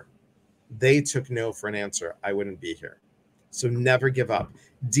ever they took no for an answer, I wouldn't be here. So never give up.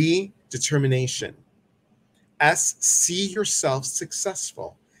 D, determination. S, see yourself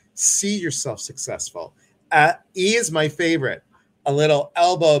successful. See yourself successful. E is my favorite. A little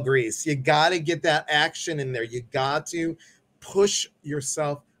elbow grease. You got to get that action in there. You got to push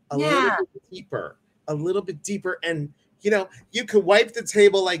yourself a little bit deeper. And, you could wipe the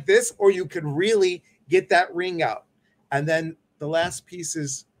table like this, or you could really get that ring out. And then the last piece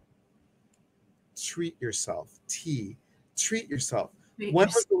is treat yourself. T, treat yourself. When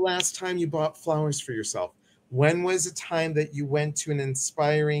was the last time you bought flowers for yourself? When was the time that you went to an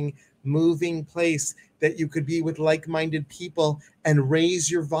inspiring, moving place that you could be with like-minded people and raise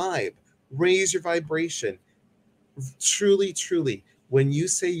your vibe, raise your vibration? Truly, truly, when you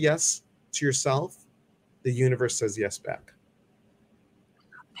say yes to yourself, the universe says yes back.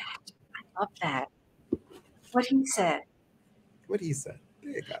 I love that. What he said. What he said.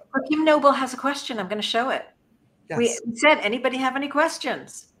 There you go. Kim Noble has a question. I'm going to show it. Yes. We said, anybody have any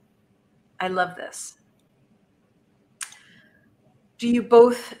questions? I love this. Do you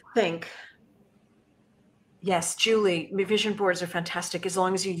both think, yes, Julie, vision boards are fantastic as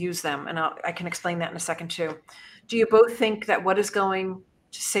long as you use them. And I can explain that in a second too. Do you both think that what is going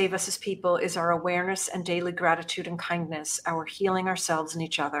to save us as people is our awareness and daily gratitude and kindness, our healing ourselves and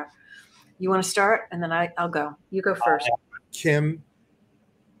each other? You want to start? And then I'll go. You go first. Kim,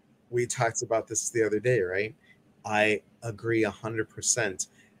 we talked about this the other day, right? I agree 100%.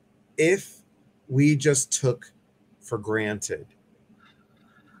 If we just took for granted,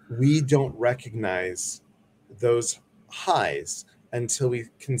 we don't recognize those highs until we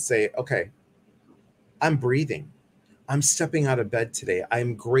can say, okay, I'm breathing. I'm stepping out of bed today.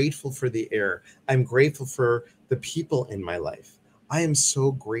 I'm grateful for the air. I'm grateful for the people in my life. I am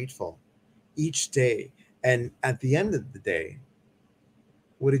so grateful each day. And at the end of the day,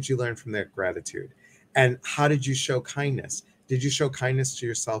 what did you learn from that gratitude? And how did you show kindness? Did you show kindness to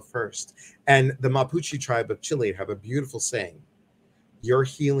yourself first? And the Mapuche tribe of Chile have a beautiful saying: your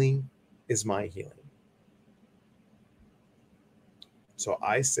healing is my healing. So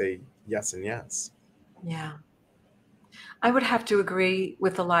I say yes and yes. Yeah. I would have to agree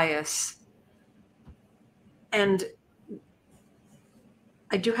with Elias. And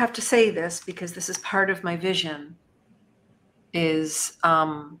I do have to say this because this is part of my vision is,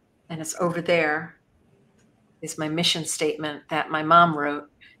 and it's over there, is my mission statement that my mom wrote,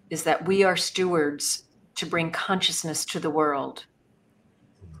 is that we are stewards to bring consciousness to the world.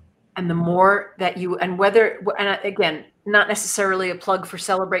 And the more that you, and whether, and again, not necessarily a plug for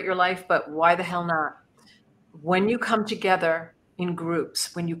Celebrate Your Life, but why the hell not? When you come together in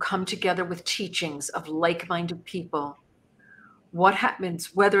groups, when you come together with teachings of like-minded people, what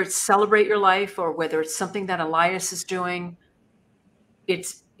happens, whether it's Celebrate Your Life or whether it's something that Elias is doing,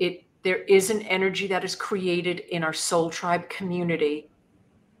 there is an energy that is created in our soul tribe community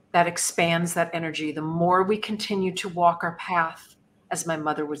that expands that energy. The more we continue to walk our path, as my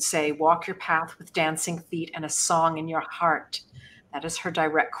mother would say, walk your path with dancing feet and a song in your heart. That is her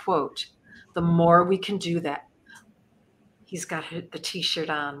direct quote. The more we can do that. He's got the t-shirt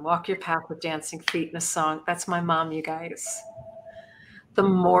on, walk your path with dancing feet and a song. That's my mom, you guys. The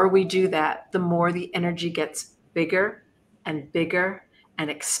more we do that, the more the energy gets bigger and bigger and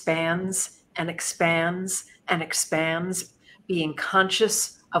expands and expands and expands, being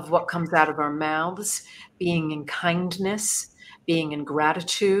conscious of what comes out of our mouths, being in kindness, being in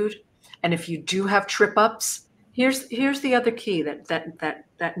gratitude. And if you do have trip ups, here's the other key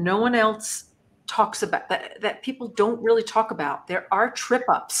that no one else talks about, that people don't really talk about. There are trip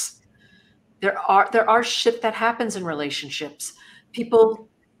ups. There are shit that happens in relationships. People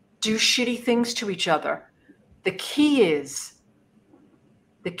do shitty things to each other. The key is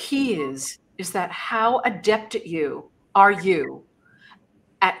that how adept are you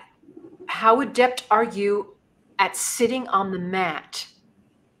at sitting on the mat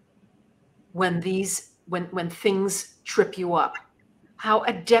when things trip you up? How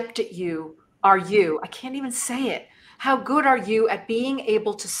adept are you? I can't even say it. How good are you at being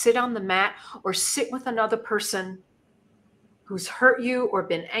able to sit on the mat or sit with another person who's hurt you or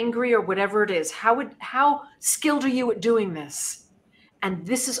been angry or whatever it is? How skilled are you at doing this? And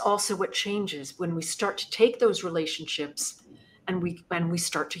this is also what changes when we start to take those relationships and we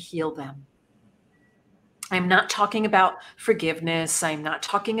start to heal them. I'm not talking about forgiveness. I'm not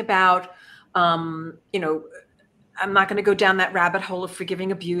talking about, I'm not going to go down that rabbit hole of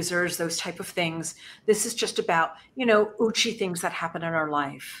forgiving abusers, those type of things. This is just about, Uchi things that happen in our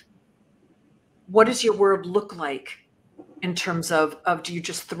life. What does your world look like in terms of do you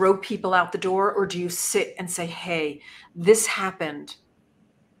just throw people out the door, or do you sit and say, hey, this happened.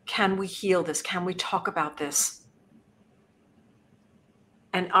 Can we heal this? Can we talk about this?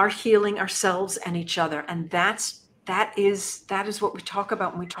 And are healing ourselves and each other. And that is what we talk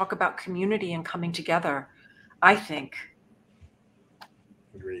about when we talk about community and coming together, I think.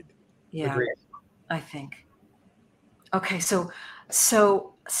 Agreed. Yeah, Agreed. I think. Okay, so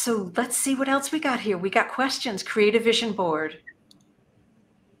let's see what else we got here. We got questions. Create a vision board.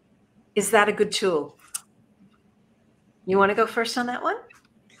 Is that a good tool? You want to go first on that one?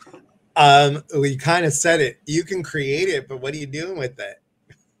 We kind of said it. You can create it, but what are you doing with it?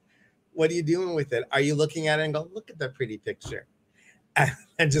 What are you doing with it? Are you looking at it and go, look at that pretty picture,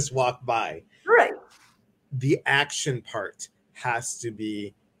 and just walk by? Right. The action part has to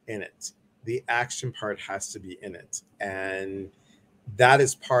be in it. The action part has to be in it. And that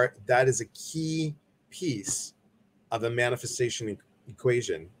is a key piece of a manifestation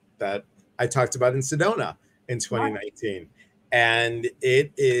equation that I talked about in Sedona in 2019. And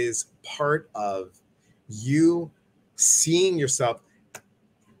it is part of you seeing yourself.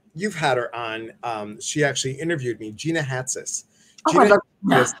 You've had her on. She actually interviewed me, Gina Hatsis. Gina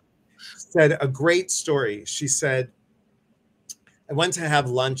said a great story. She said, I went to have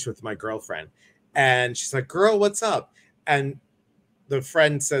lunch with my girlfriend, and she's like, girl, what's up? And the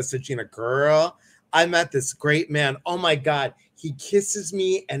friend says to Gina, girl, I met this great man. Oh my God, he kisses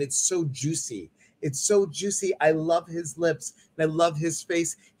me and it's so juicy. It's so juicy. I love his lips and I love his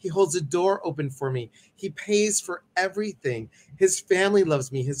face. He holds a door open for me. He pays for everything. His family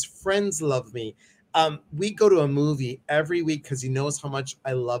loves me. His friends love me. We go to a movie every week because he knows how much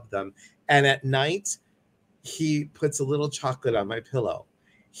I love them. And at night, he puts a little chocolate on my pillow.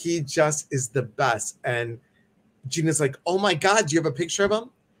 He just is the best. And Gina's like, oh my God, do you have a picture of him?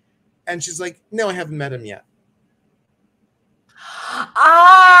 And she's like, no, I haven't met him yet.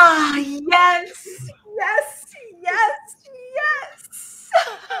 Ah, yes, yes, yes, yes.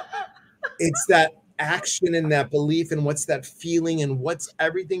 It's that action and that belief and what's that feeling and what's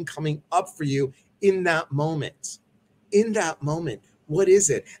everything coming up for you in that moment. In that moment, what is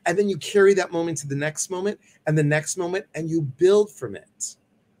it? And then you carry that moment to the next moment and the next moment, and you build from it.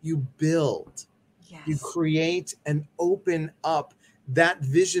 You build. Yes. You create and open up. That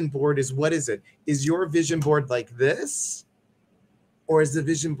vision board is, what is it? Is your vision board like this? Or is the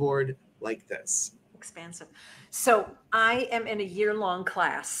vision board like this? Expansive. So I am in a year-long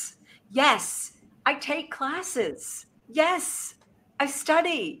class. Yes, I take classes. Yes, I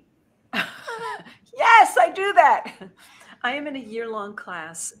study. Yes, I do that. I am in a year-long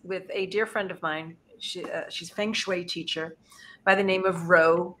class with a dear friend of mine. She's a Feng Shui teacher by the name of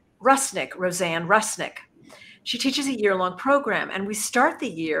Roseanne Rusnick. She teaches a year-long program, and we start the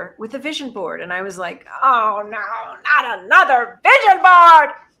year with a vision board. And I was like, oh no, not another vision board.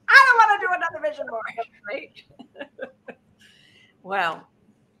 I don't want to do another vision board, right? Well,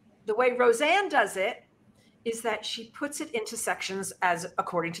 the way Roseanne does it is that she puts it into sections as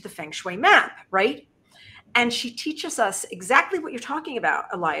according to the Feng Shui map, right? And she teaches us exactly what you're talking about,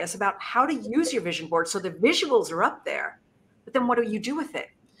 Elias, about how to use your vision board. So the visuals are up there, but then what do you do with it?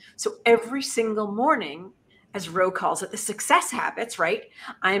 So every single morning, as Ro calls it, the success habits, right?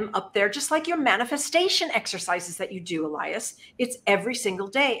 I'm up there just like your manifestation exercises that you do, Elias. It's every single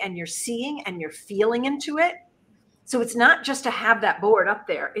day, and you're seeing and you're feeling into it. So it's not just to have that board up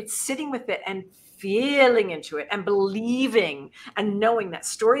there. It's sitting with it and feeling into it and believing and knowing that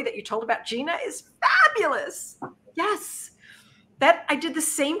story that you told about Gina is fabulous. Yes. That I did the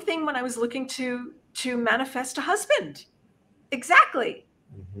same thing when I was looking to manifest a husband. Exactly.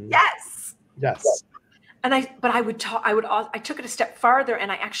 Mm-hmm. Yes. Yes. And I took it a step farther,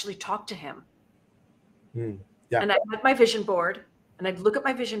 and I actually talked to him. Yeah. And I had my vision board, and I'd look at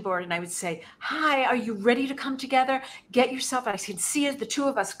my vision board and I would say, hi, are you ready to come together? Get yourself, I could see it, the two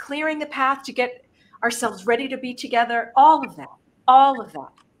of us clearing the path to get ourselves ready to be together. All of that.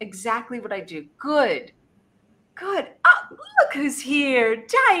 Exactly what I do. Good. Oh, look who's here.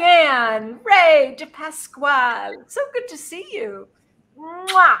 Diane, Ray, De Pasquale. So good to see you.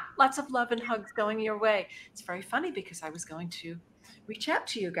 Mwah! Lots of love and hugs going your way. It's very funny because I was going to reach out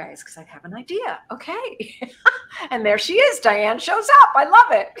to you guys because I have an idea. Okay. And there she is. Diane shows up. I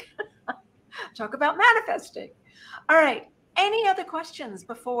love it. Talk about manifesting. All right. Any other questions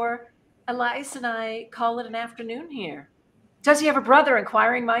before Elias and I call it an afternoon here? Does he have a brother?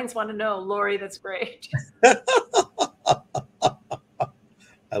 Inquiring minds want to know. Lori, that's great.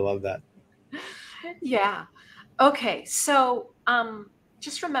 I love that. Yeah. Okay. So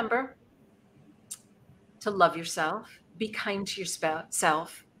just remember to love yourself, be kind to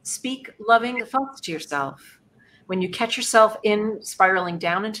yourself, speak loving thoughts to yourself. When you catch yourself spiraling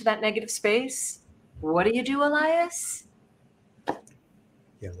down into that negative space, what do, Elias?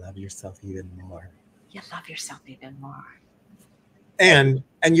 You love yourself even more. You love yourself even more. And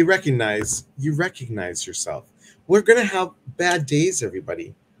you recognize yourself. We're going to have bad days,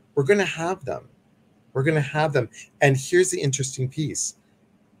 everybody. We're going to have them. And here's the interesting piece.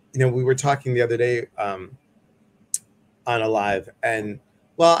 We were talking the other day on a live, and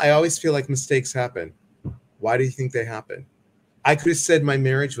well, I always feel like mistakes happen. Why do you think they happen? I could have said my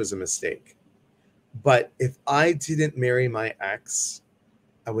marriage was a mistake, but if I didn't marry my ex,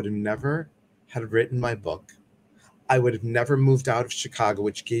 I would have never had written my book. I would have never moved out of Chicago,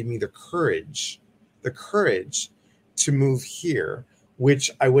 which gave me the courage to move here,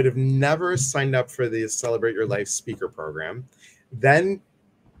 which I would have never signed up for the Celebrate Your Life speaker program. Then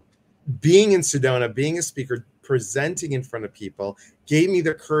being in Sedona, being a speaker, presenting in front of people, gave me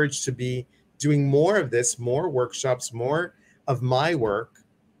the courage to be doing more of this, more workshops, more of my work,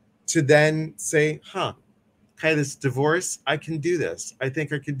 to then say, okay, this divorce, I can do this. I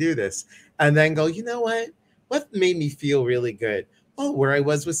think I can do this. And then go, you know what? What made me feel really good? Oh, where I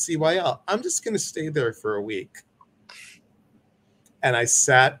was with CYL. I'm just going to stay there for a week. And I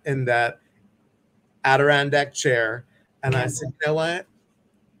sat in that Adirondack chair and I said, you know what?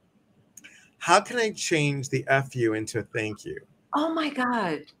 How can I change the FU into a thank you? Oh my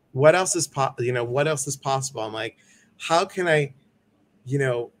God. What else is what else is possible? I'm like, how can I,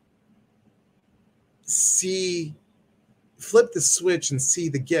 flip the switch and see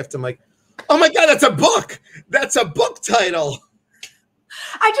the gift? I'm like, oh my God, that's a book. That's a book title.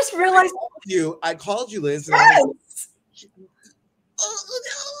 I just realized I called you, Liz. Yes. And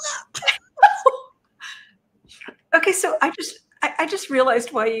Okay, so I just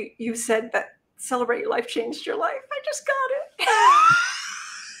realized why you said that Celebrate Your Life changed your life. I just got it.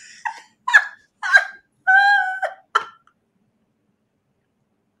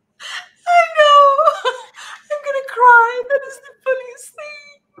 I know. I'm going to cry. That is the funniest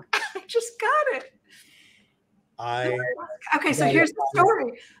thing. I just got it. Okay, so here's the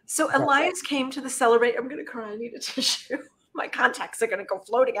story. So Elias came to the Celebrate. I'm going to cry. I need a tissue. My contacts are going to go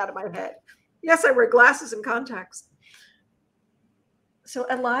floating out of my head. Yes, I wear glasses and contacts. So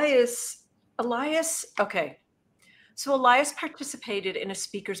Elias, okay. So Elias participated in a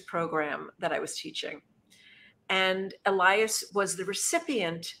speaker's program that I was teaching. And Elias was the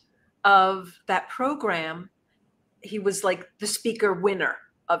recipient of that program. He was like the speaker winner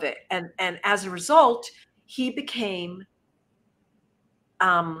of it. And as a result, he became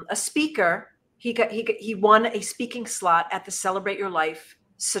a speaker. He won a speaking slot at the Celebrate Your Life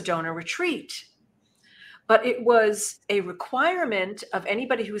Sedona retreat. But it was a requirement of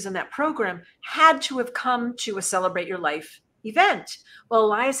anybody who was in that program had to have come to a Celebrate Your Life event. Well,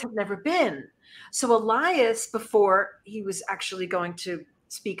 Elias had never been. So Elias, before he was actually going to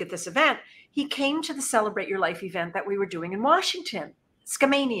speak at this event, he came to the Celebrate Your Life event that we were doing in Washington,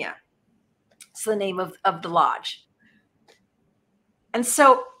 Skamania. It's the name of the lodge. And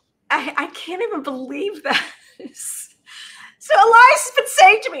so I can't even believe that. So Elias has been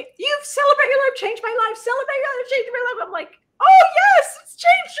saying to me, "You've Celebrate Your Life, changed my life. Celebrate Your Life, changed my life." I'm like, "Oh yes, it's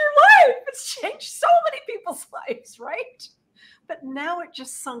changed your life. It's changed so many people's lives, right?" But now it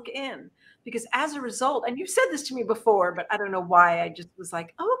just sunk in because as a result, and you've said this to me before, but I don't know why I just was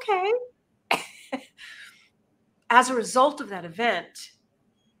like, oh, okay. As a result of that event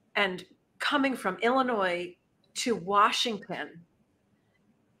and coming from Illinois to Washington,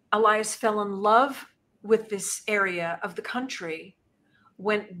 Elias fell in love with this area of the country,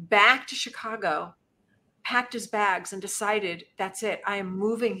 went back to Chicago, packed his bags and decided, that's it, I am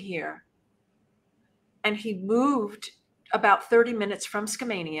moving here. And he moved about 30 minutes from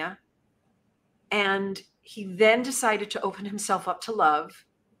Skamania. And he then decided to open himself up to love.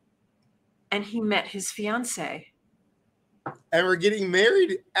 And he met his fiance. And we're getting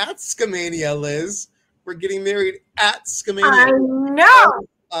married at Skamania, Liz. We're getting married at Skamania. I know.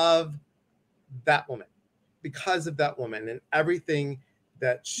 Of that woman. Because of that woman and everything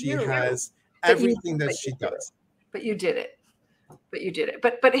that she has, everything that she does. But you did it.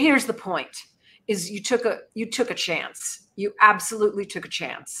 But here's the point: is you took a chance. You absolutely took a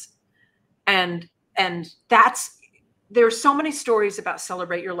chance, and there are so many stories about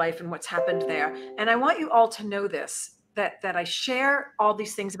Celebrate Your Life and what's happened there. And I want you all to know this: that I share all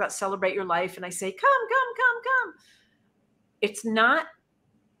these things about Celebrate Your Life, and I say, come. It's not.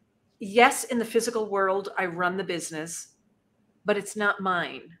 Yes, in the physical world, I run the business, but it's not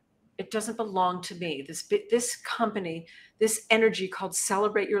mine. It doesn't belong to me. This company, this energy called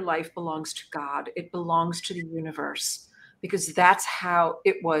Celebrate Your Life belongs to God. It belongs to the universe because that's how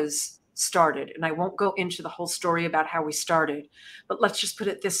it was started. And I won't go into the whole story about how we started, but let's just put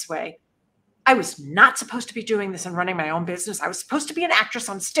it this way. I was not supposed to be doing this and running my own business. I was supposed to be an actress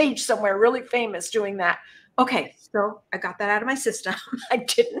on stage somewhere really famous doing that. Okay, so I got that out of my system. I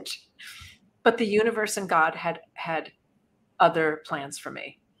didn't. But the universe and God had other plans for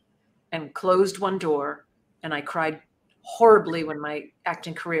me and closed one door. And I cried horribly when my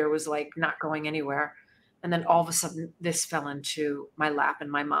acting career was like not going anywhere. And then all of a sudden this fell into my lap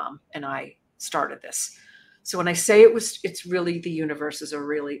and my mom and I started this. So when I say it's really the universe's or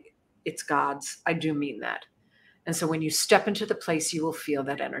really it's God's, I do mean that. And so when you step into the place, you will feel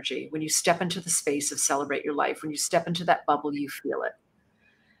that energy. When you step into the space of Celebrate Your Life, when you step into that bubble, you feel it.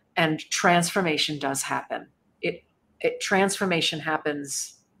 And transformation does happen. Transformation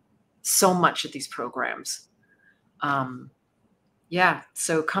happens so much at these programs. Yeah,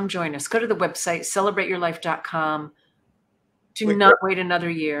 so come join us. Go to the website, celebrateyourlife.com. Do not wait another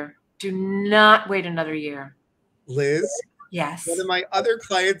year. Do not wait another year. Liz? Yes. One of my other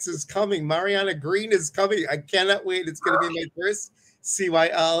clients is coming. Mariana Green is coming. I cannot wait. It's going to be my first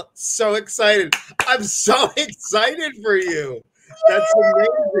CYL. So excited. I'm so excited for you. That's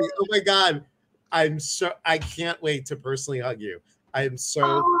amazing. Oh my God. I can't wait to personally hug you. I am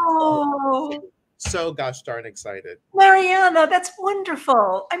so gosh darn excited. Mariana, that's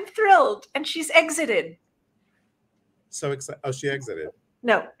wonderful. I'm thrilled. And she's exited. So excited. Oh, she exited.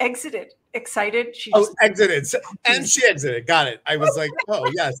 No, exited. Excited. She exited. And she exited. Got it. I was like,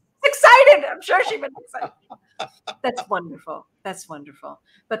 oh, yes. Excited. I'm sure she's been excited. That's wonderful. That's wonderful.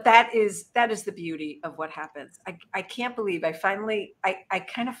 But that is the beauty of what happens. I can't believe I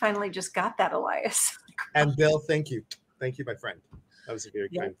kind of finally just got that, Elias. And Bill, thank you. Thank you, my friend. That was a very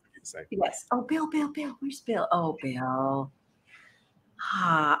kind of you to say. Yes. Oh, Bill. Where's Bill? Oh, Bill.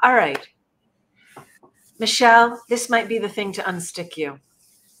 All right. Michelle, this might be the thing to unstick you.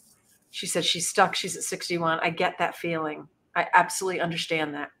 She said she's stuck. She's at 61. I get that feeling. I absolutely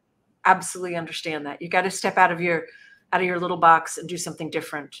understand that. Absolutely understand that. You got to step out of your little box and do something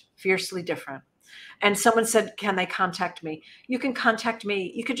different, fiercely different. And someone said, can they contact me? You can contact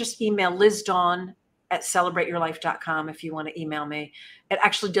me. You could just email lizdawn@celebrateyourlife.com if you want to email me. It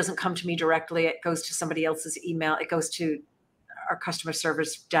actually doesn't come to me directly. It goes to somebody else's email. It goes to our customer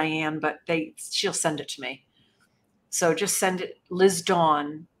service, Diane, but she'll send it to me. So just send it,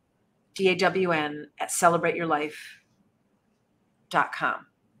 LizDawn, DAWN @celebrateyourlife.com.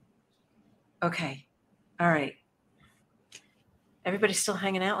 Okay. All right. Everybody's still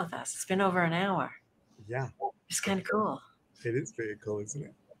hanging out with us. It's been over an hour. Yeah. It's kind of cool. It is very cool, isn't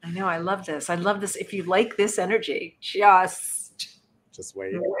it? I know. I love this. I love this. If you like this energy, just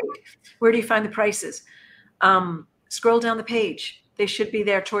wait. Where do you find the prices? Scroll down the page. They should be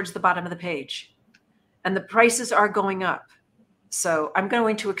there towards the bottom of the page. And the prices are going up. So I'm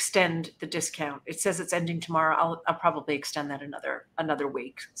going to extend the discount. It says it's ending tomorrow. I'll probably extend that another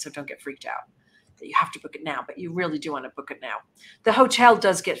week. So don't get freaked out that you have to book it now, but you really do want to book it now. The hotel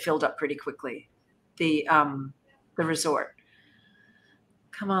does get filled up pretty quickly. The resort.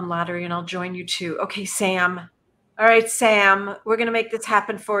 Come on, lottery, and I'll join you too. Okay, Sam. All right, Sam, we're going to make this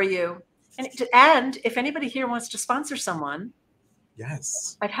happen for you. And if anybody here wants to sponsor someone,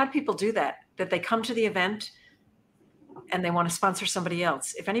 yes, I've had people do that they come to the event and they want to sponsor somebody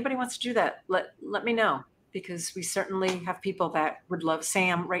else. If anybody wants to do that, let me know, because we certainly have people that would love.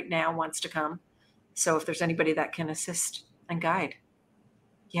 Sam right now wants to come. So if there's anybody that can assist and guide.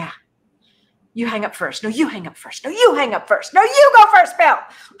 Yeah. You hang up first. No, you hang up first. No, you hang up first. No, you go first, Bill.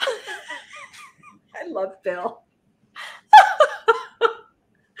 I love Bill.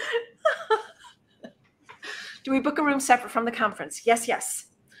 Do we book a room separate from the conference? Yes, yes.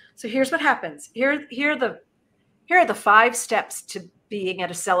 So here's what happens. Here are the 5 steps to being at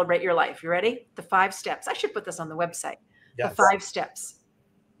a Celebrate Your Life. You ready? The 5 steps. I should put this on the website. Yes. The 5 steps.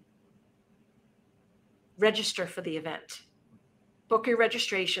 Register for the event. Book your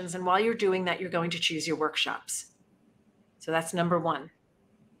registrations. And while you're doing that, you're going to choose your workshops. So that's number 1.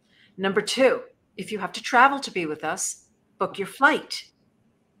 Number 2, if you have to travel to be with us, book your flight.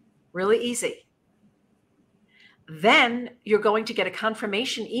 Really easy. Then you're going to get a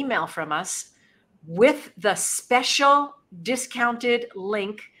confirmation email from us with the special discounted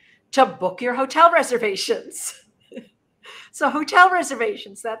link to book your hotel reservations. So hotel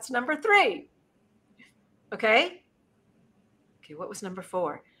reservations, that's number 3. Okay. Okay. What was number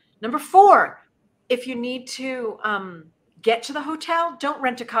 4? Number 4, if you need to get to the hotel, don't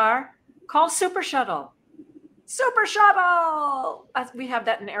rent a car. Call Super Shuttle. Super Shuttle. We have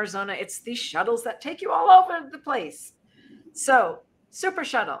that in Arizona. It's these shuttles that take you all over the place. So Super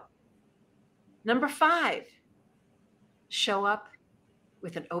Shuttle. Number 5, show up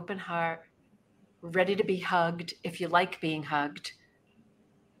with an open heart, ready to be hugged if you like being hugged,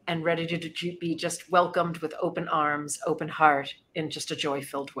 and ready to be just welcomed with open arms, open heart, in just a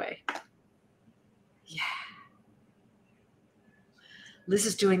joy-filled way. Yeah. Liz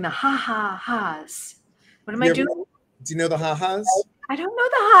is doing the ha-ha-has. What am I doing? Do you know the ha-has? I don't know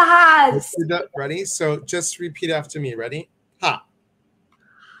the ha-has. Ready? So just repeat after me. Ready? Ha.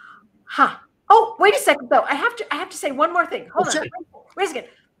 Ha. Oh, wait a second, though. I have to say one more thing. Hold on. Sure. Wait a second.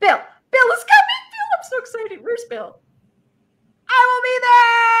 Bill is coming. Bill, I'm so excited. Where's Bill? I will be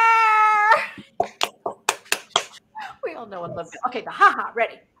there. We all know and love Bill. Okay, the ha-ha.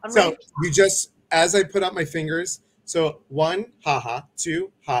 Ready. I'm ready. So you just, as I put up my fingers, so 1, ha-ha, 2,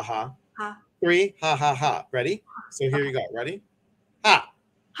 ha-ha, 3, ha-ha-ha. Ready? So here you go. Ready? Ha.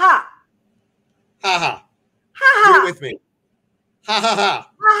 Ha. Ha-ha. Ha-ha. Do it with me. Ha-ha-ha.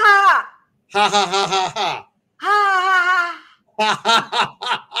 Ha-ha. Ha-ha-ha-ha-ha. Ha-ha.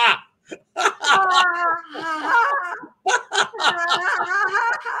 Ha-ha-ha-ha-ha.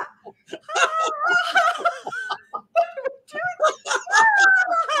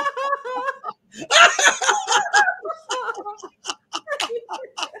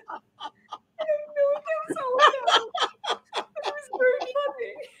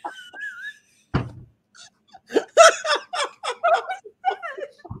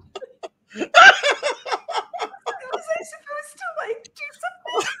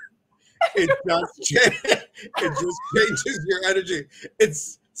 It just changes your energy.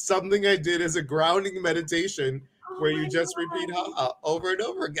 It's something I did as a grounding meditation where you just repeat ha-ha over and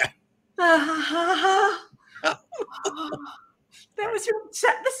over again. That was your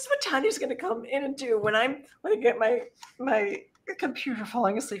set. This is what Tanya's going to come in and do when I get my computer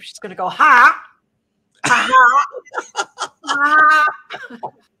falling asleep. She's going to go ha ha ha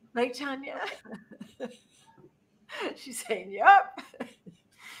Right, Tanya? She's saying, yep.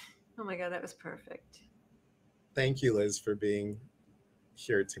 Oh my God, that was perfect. Thank you, Liz, for being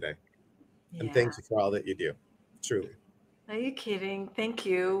here today. Yeah. And thank you for all that you do. Truly. Are you kidding? Thank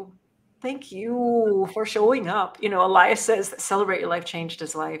you. Thank you for showing up. You know, Elias says that Celebrate Your Life changed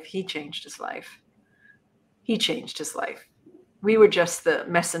his life. He changed his life. He changed his life. We were just the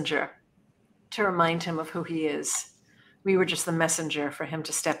messenger to remind him of who he is. We were just the messenger for him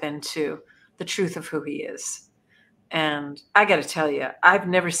to step into the truth of who he is. And I got to tell you, I've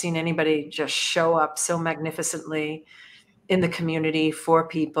never seen anybody just show up so magnificently in the community for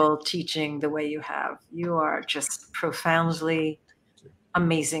people, teaching the way you have. You are just profoundly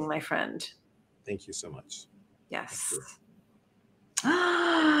amazing, my friend. Thank you so much. Yes. And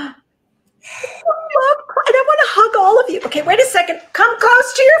I want to hug all of you. Okay, wait a second. Come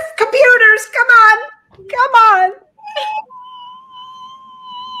close to your computers. Come on. Come on.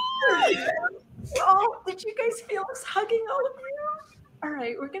 Oh, did you guys feel us hugging all of you? All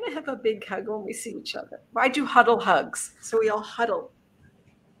right, we're going to have a big hug when we see each other. I do huddle hugs. So we all huddle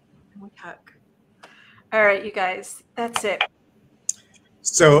and we hug. All right, you guys, that's it.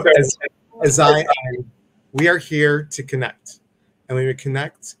 So we are here to connect. And when we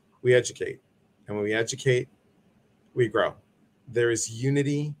connect, we educate. And when we educate, we grow. There is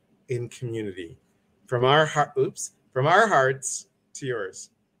unity in community. From our hearts to yours.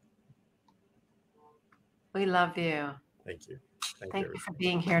 We love you. Thank you. Thank you for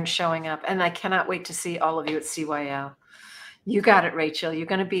being here and showing up. And I cannot wait to see all of you at CYL. You got it, Rachel. You're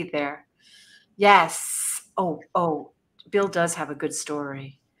going to be there. Yes. Oh, Bill does have a good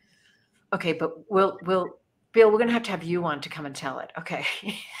story. Okay, but Bill, we're going to have you on to come and tell it. Okay.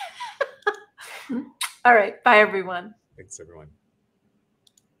 All right. Bye, everyone. Thanks, everyone.